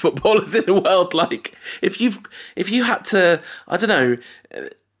favourite footballers in the world. Like, if you had to, I don't know,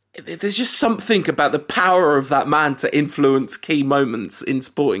 there's just something about the power of that man to influence key moments in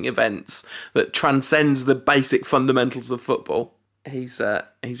sporting events that transcends the basic fundamentals of football. He's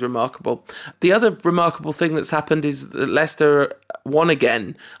remarkable. The other remarkable thing that's happened is that Leicester won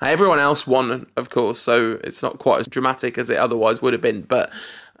again. Everyone else won, of course, so it's not quite as dramatic as it otherwise would have been. But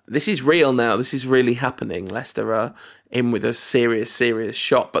this is real now. This is really happening. Leicester are in with a serious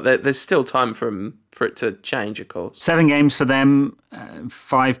shot, but there's still time for it to change, of course. 7 games for them,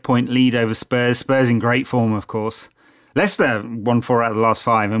 5-point lead over Spurs. Spurs in great form, of course. Leicester won 4 out of the last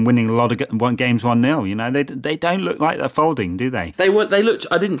 5 and winning a lot of games 1-0. They don't look like they're folding, do they? They looked.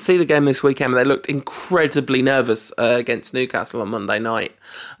 I didn't see the game this weekend, but they looked incredibly nervous against Newcastle on Monday night.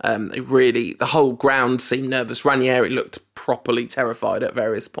 The whole ground seemed nervous. Ranieri looked properly terrified at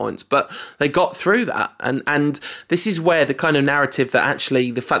various points, but they got through that. And this is where the kind of narrative that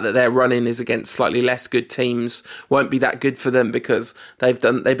actually the fact that their run-in is against slightly less good teams won't be that good for them because they've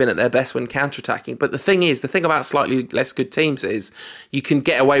been at their best when counter-attacking. But the thing about slightly less good teams is you can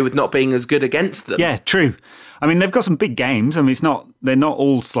get away with not being as good against them. Yeah, true. I mean, they've got some big games. I mean, they're not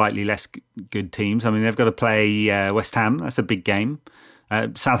all slightly less good teams. I mean, they've got to play West Ham. That's a big game.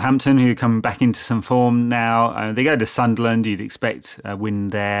 Southampton, who are coming back into some form now. They go to Sunderland. You'd expect a win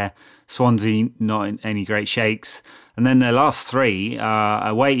there. Swansea, not in any great shakes. And then their last 3 are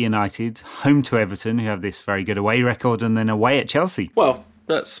away at United, home to Everton, who have this very good away record, and then away at Chelsea. Well,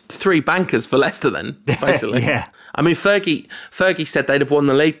 that's 3 bankers for Leicester then, basically. Yeah. I mean, Fergie said they'd have won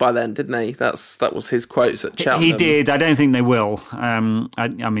the league by then, didn't he? That was his quotes at Cheltenham. He did. I don't think they will. I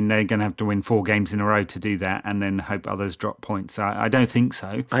mean, they're going to have to win 4 games in a row to do that, and then hope others drop points. I don't think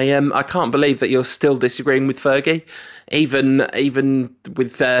so. I can't believe that you're still disagreeing with Fergie, even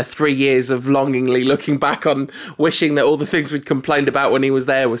with 3 years of longingly looking back on, wishing that all the things we'd complained about when he was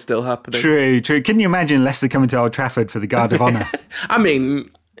there were still happening. True. Can you imagine Leicester coming to Old Trafford for the Guard of Honour? I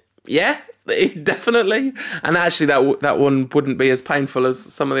mean, yeah. Definitely, and actually that one wouldn't be as painful as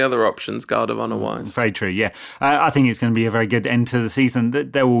some of the other options, Guard of Honour wise. Very true, yeah. I think it's going to be a very good end to the season.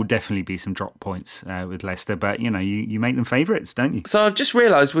 There will definitely be some drop points with Leicester, but you make them favourites, don't you? So I've just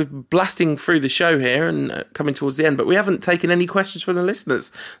realised we're blasting through the show here and coming towards the end, but we haven't taken any questions from the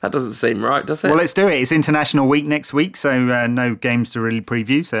listeners. That doesn't seem right, does it? Well, let's do it. It's International Week next week, so no games to really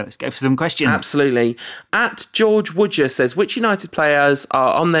preview, so let's go for some questions. Absolutely. At George Woodger says, which United players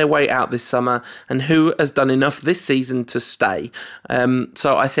are on their way out this summer and who has done enough this season to stay?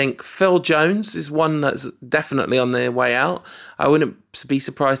 So I think Phil Jones is one that's definitely on their way out. I wouldn't be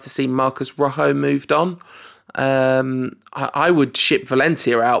surprised to see Marcus Rojo moved on. I would ship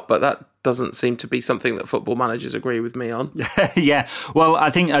Valencia out, but that doesn't seem to be something that football managers agree with me on. Yeah, well, I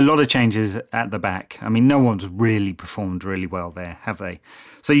think a lot of changes at the back. I mean, no one's really performed really well there, have they?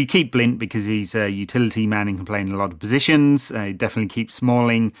 So you keep Blint because he's a utility man and can play in a lot of positions. You definitely keep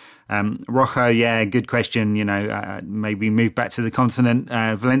Smalling. Rojo, yeah, good question. Maybe move back to the continent.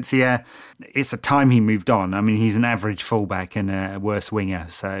 Valencia, it's a time he moved on. I mean, he's an average fullback and a worse winger.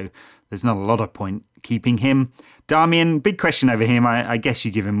 So there's not a lot of point keeping him. Darmian, big question over him. I guess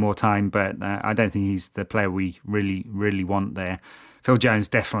you give him more time, but I don't think he's the player we really, really want there. Phil Jones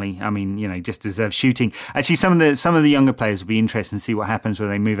definitely, just deserves shooting. Actually, some of the younger players will be interesting to see what happens when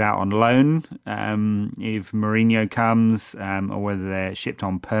they move out on loan, if Mourinho comes, or whether they're shipped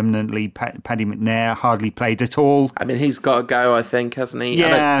on permanently. Paddy McNair hardly played at all. I mean, he's got to go, I think, hasn't he?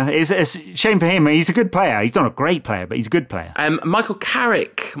 Yeah, it's a shame for him. He's a good player. He's not a great player, but he's a good player. Michael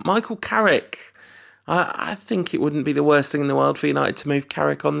Carrick. I think it wouldn't be the worst thing in the world for United to move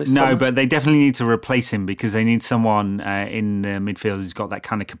Carrick on this summer. No, but they definitely need to replace him because they need someone in the midfield who's got that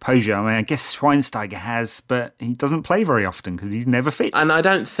kind of composure. I mean, I guess Schweinsteiger has, but he doesn't play very often because he's never fit. And I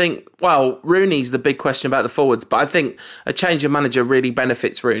don't think... Well, Rooney's the big question about the forwards, but I think a change of manager really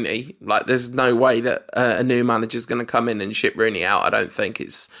benefits Rooney. Like, there's no way that a new manager's going to come in and ship Rooney out. I don't think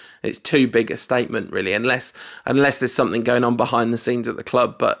it's too big a statement, really, unless there's something going on behind the scenes at the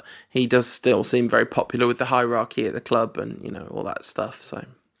club. But he does still seem very popular with the hierarchy at the club and, all that stuff. So,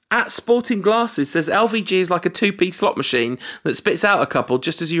 at Sporting Glasses says LVG is like a 2p slot machine that spits out a couple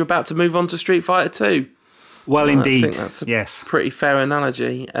just as you're about to move on to Street Fighter 2. Well, indeed, I think that's yes, pretty fair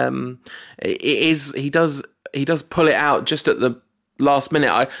analogy. It is. He does pull it out just at the last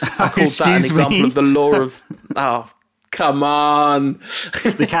minute. I called that an example of the law of. Oh, come on.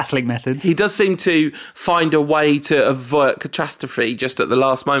 The Catholic method. He does seem to find a way to avert catastrophe just at the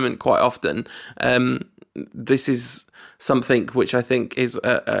last moment quite often. This is something which I think is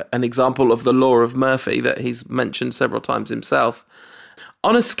an example of the law of Murphy that he's mentioned several times himself.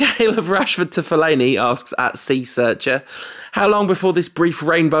 On a scale of Rashford to Fellaini, asks at Sea Searcher, how long before this brief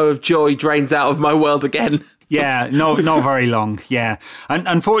rainbow of joy drains out of my world again? Yeah, not very long. Yeah, and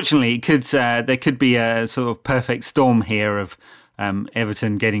unfortunately, there could be a sort of perfect storm here of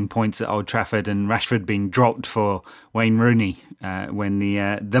Everton getting points at Old Trafford and Rashford being dropped for Wayne Rooney when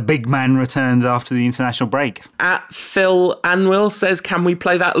the big man returns after the international break. At Phil Anwill says, can we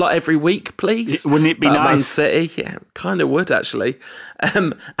play that lot every week, please? Wouldn't it be nice? Man City, yeah, kind of would actually.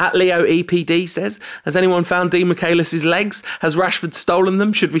 At Leo EPD says, has anyone found Dean Michaelis' legs? Has Rashford stolen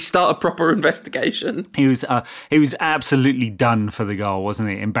them? Should we start a proper investigation? He was absolutely done for the goal, wasn't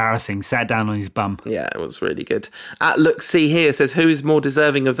he? Embarrassing. Sat down on his bum. Yeah, it was really good. At Look See Here says, who is more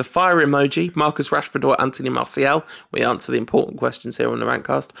deserving of the fire emoji, Marcus Rashford or Anthony Martial? We answer the important questions here on the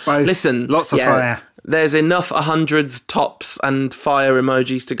Rantcast. Both. Listen, lots of fire. There's enough 100s, tops and fire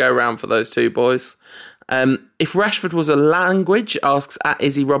emojis to go around for those two boys. If Rashford was a language, asks at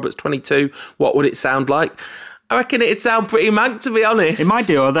Izzy Roberts 22, what would it sound like? I reckon it'd sound pretty mank, to be honest. It might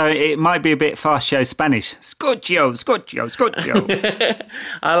do, although it might be a bit fast show Spanish. Scotcho.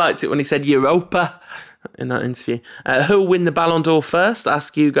 I liked it when he said Europa in that interview. Who'll win the Ballon d'Or first?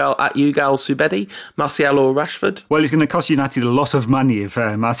 Ask Yugal at Yugal Subedi, Martial or Rashford? Well, it's going to cost United a lot of money if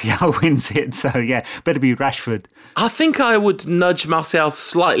Martial wins it, so yeah, better be Rashford. I think I would nudge Martial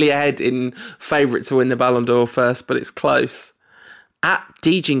slightly ahead in favourite to win the Ballon d'Or first, but it's close. At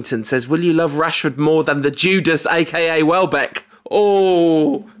Deegington says, will you love Rashford more than the Judas, aka Welbeck?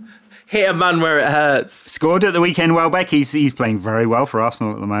 Oh, hit a man where it hurts. Scored at the weekend, Welbeck. He's playing very well for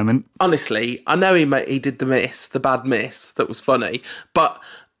Arsenal at the moment. Honestly, I know he did the bad miss that was funny, but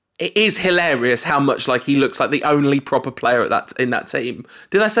it is hilarious how much like he looks like the only proper player in that team.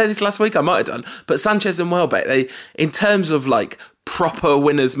 Did I say this last week? I might have done. But Sanchez and Welbeck, they, in terms of like proper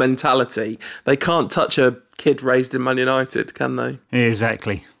winners mentality, they can't touch a kid raised in Man United, can they?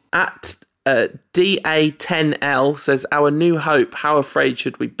 Exactly. At DA10L says, our new hope, how afraid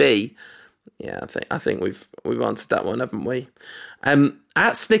should we be? Yeah, I think we've answered that one, haven't we?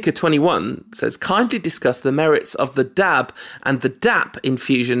 At Snicker21 says, kindly discuss the merits of the DAB and the DAP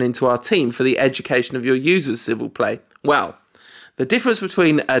infusion into our team for the education of your users, Civil Play. Well, the difference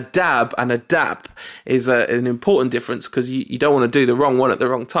between a DAB and a DAP is an important difference because you don't want to do the wrong one at the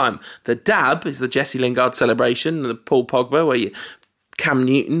wrong time. The DAB is the Jesse Lingard celebration, the Paul Pogba, where you Cam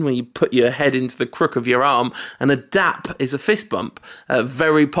Newton, where you put your head into the crook of your arm, and a DAP is a fist bump,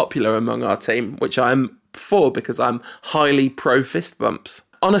 very popular among our team, which I'm for because I'm highly pro fist bumps.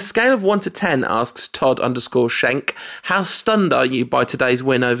 On a scale of 1 to 10, asks Todd_Schenk, how stunned are you by today's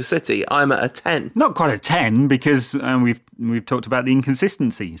win over City? I'm at a 10. Not quite a 10 because we've talked about the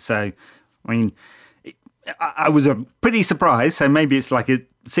inconsistency. So, I mean, I was pretty surprised. So maybe it's like a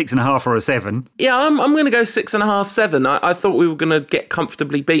 6.5 or a 7. Yeah, I'm going to go 6.5, 7. I thought we were going to get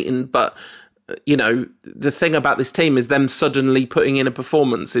comfortably beaten, but you know, the thing about this team is them suddenly putting in a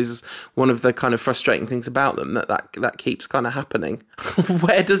performance is one of the kind of frustrating things about them that keeps kind of happening.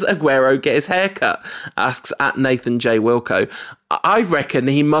 Where does Aguero get his haircut? Asks at Nathan J. Wilco. I reckon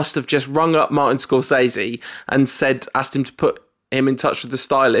he must have just rung up Martin Scorsese and asked him to put him in touch with the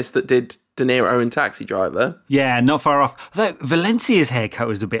stylist that did De Niro in Taxi Driver. Yeah, not far off. Although Valencia's haircut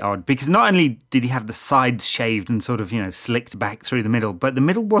was a bit odd because not only did he have the sides shaved and sort of, slicked back through the middle, but the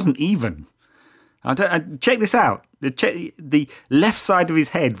middle wasn't even. Check this out. The left side of his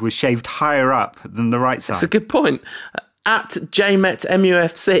head was shaved higher up than the right side. That's a good point. At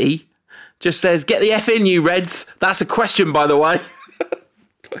JMetMUFC just says, "Get the F in, you Reds." That's a question, by the way.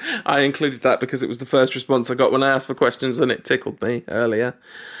 I included that because it was the first response I got when I asked for questions, and it tickled me earlier.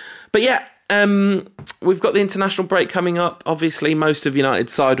 But yeah, we've got the international break coming up. Obviously, most of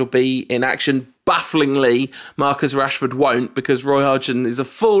United's side will be in action. Bafflingly, Marcus Rashford won't, because Roy Hodgson is a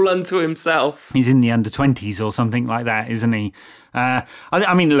fool unto himself. He's in the under-20s or something like that, isn't he?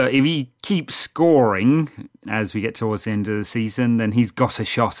 I mean, look, if he keeps scoring as we get towards the end of the season, then he's got a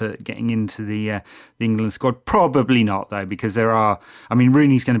shot at getting into the England squad. Probably not, though, because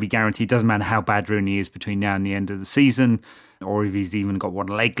Rooney's going to be guaranteed. Doesn't matter how bad Rooney is between now and the end of the season, or if he's even got one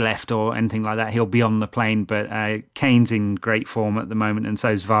leg left or anything like that, he'll be on the plane. But Kane's in great form at the moment, and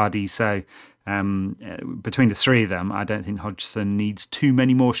so's Vardy. So between the three of them, I don't think Hodgson needs too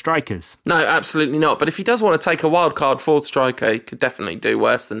many more strikers. No, absolutely not. But if he does want to take a wild card fourth striker, he could definitely do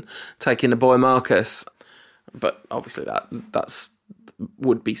worse than taking the boy Marcus. But obviously that's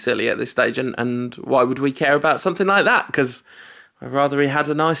would be silly at this stage. And why would we care about something like that? Because I'd rather he had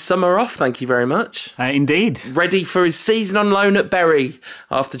a nice summer off, thank you very much. Indeed. Ready for his season on loan at Bury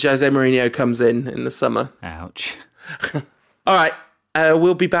after Jose Mourinho comes in the summer. Ouch. All right.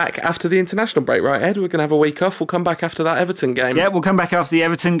 We'll be back after the international break, right, Ed? We're going to have a week off. We'll come back after that Everton game. Yeah, we'll come back after the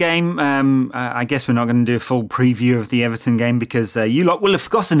Everton game. I guess we're not going to do a full preview of the Everton game because you lot will have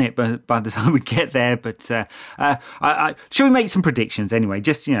forgotten it by the time we get there. But shall we make some predictions anyway?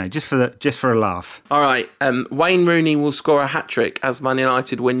 Just for a laugh. All right. Wayne Rooney will score a hat-trick as Man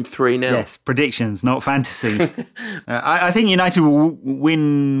United win 3-0. Yes, predictions, not fantasy. I think United will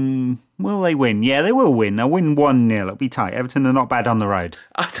win. Will they win? Yeah, they will win. They'll win 1-0. It'll be tight. Everton are not bad on the road.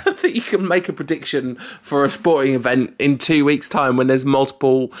 I don't think you can make a prediction for a sporting event in 2 weeks' time when there's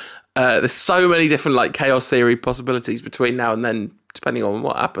multiple... there's so many different chaos theory possibilities between now and then, depending on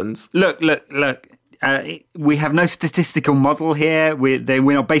what happens. Look. We have no statistical model here. We're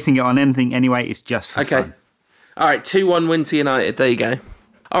not basing it on anything anyway. It's just for fun. All right, 2-1 win to United. There you go.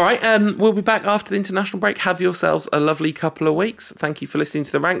 All right, we'll be back after the international break. Have yourselves a lovely couple of weeks. Thank you for listening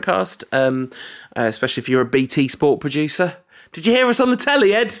to the Rantcast, especially if you're a BT Sport producer. Did you hear us on the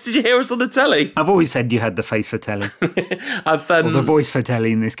telly, Ed? Did you hear us on the telly? I've always said you had the face for telly. Or the voice for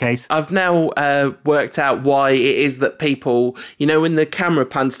telly in this case. I've now worked out why it is that people, when the camera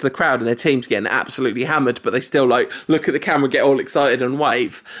pans to the crowd and their team's getting absolutely hammered, but they still look at the camera, get all excited and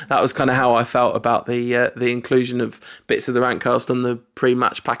wave. That was kind of how I felt about the inclusion of bits of the Rantcast on the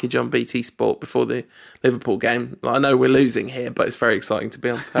pre-match package on BT Sport before the Liverpool game. I know we're losing here, but it's very exciting to be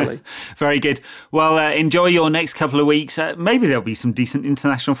on telly. Very good. Well, enjoy your next couple of weeks. Maybe there'll be some decent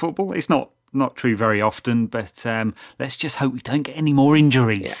international football. It's not true very often, but let's just hope we don't get any more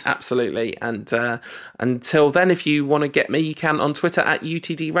injuries. Yeah, absolutely. And until then, if you want to get me, you can on Twitter at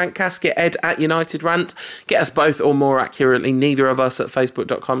UTD Rantcast, get Ed at United Rant, get us both, or more accurately, neither of us, at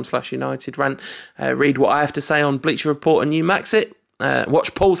facebook.com/United Rant. Read what I have to say on Bleacher Report and Umaxit.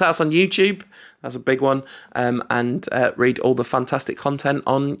 Watch Paul's House on YouTube. That's a big one. And read all the fantastic content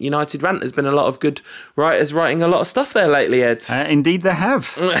on United Rant. There's been a lot of good writers writing a lot of stuff there lately, Ed. Indeed there have.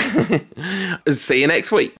 See you next week.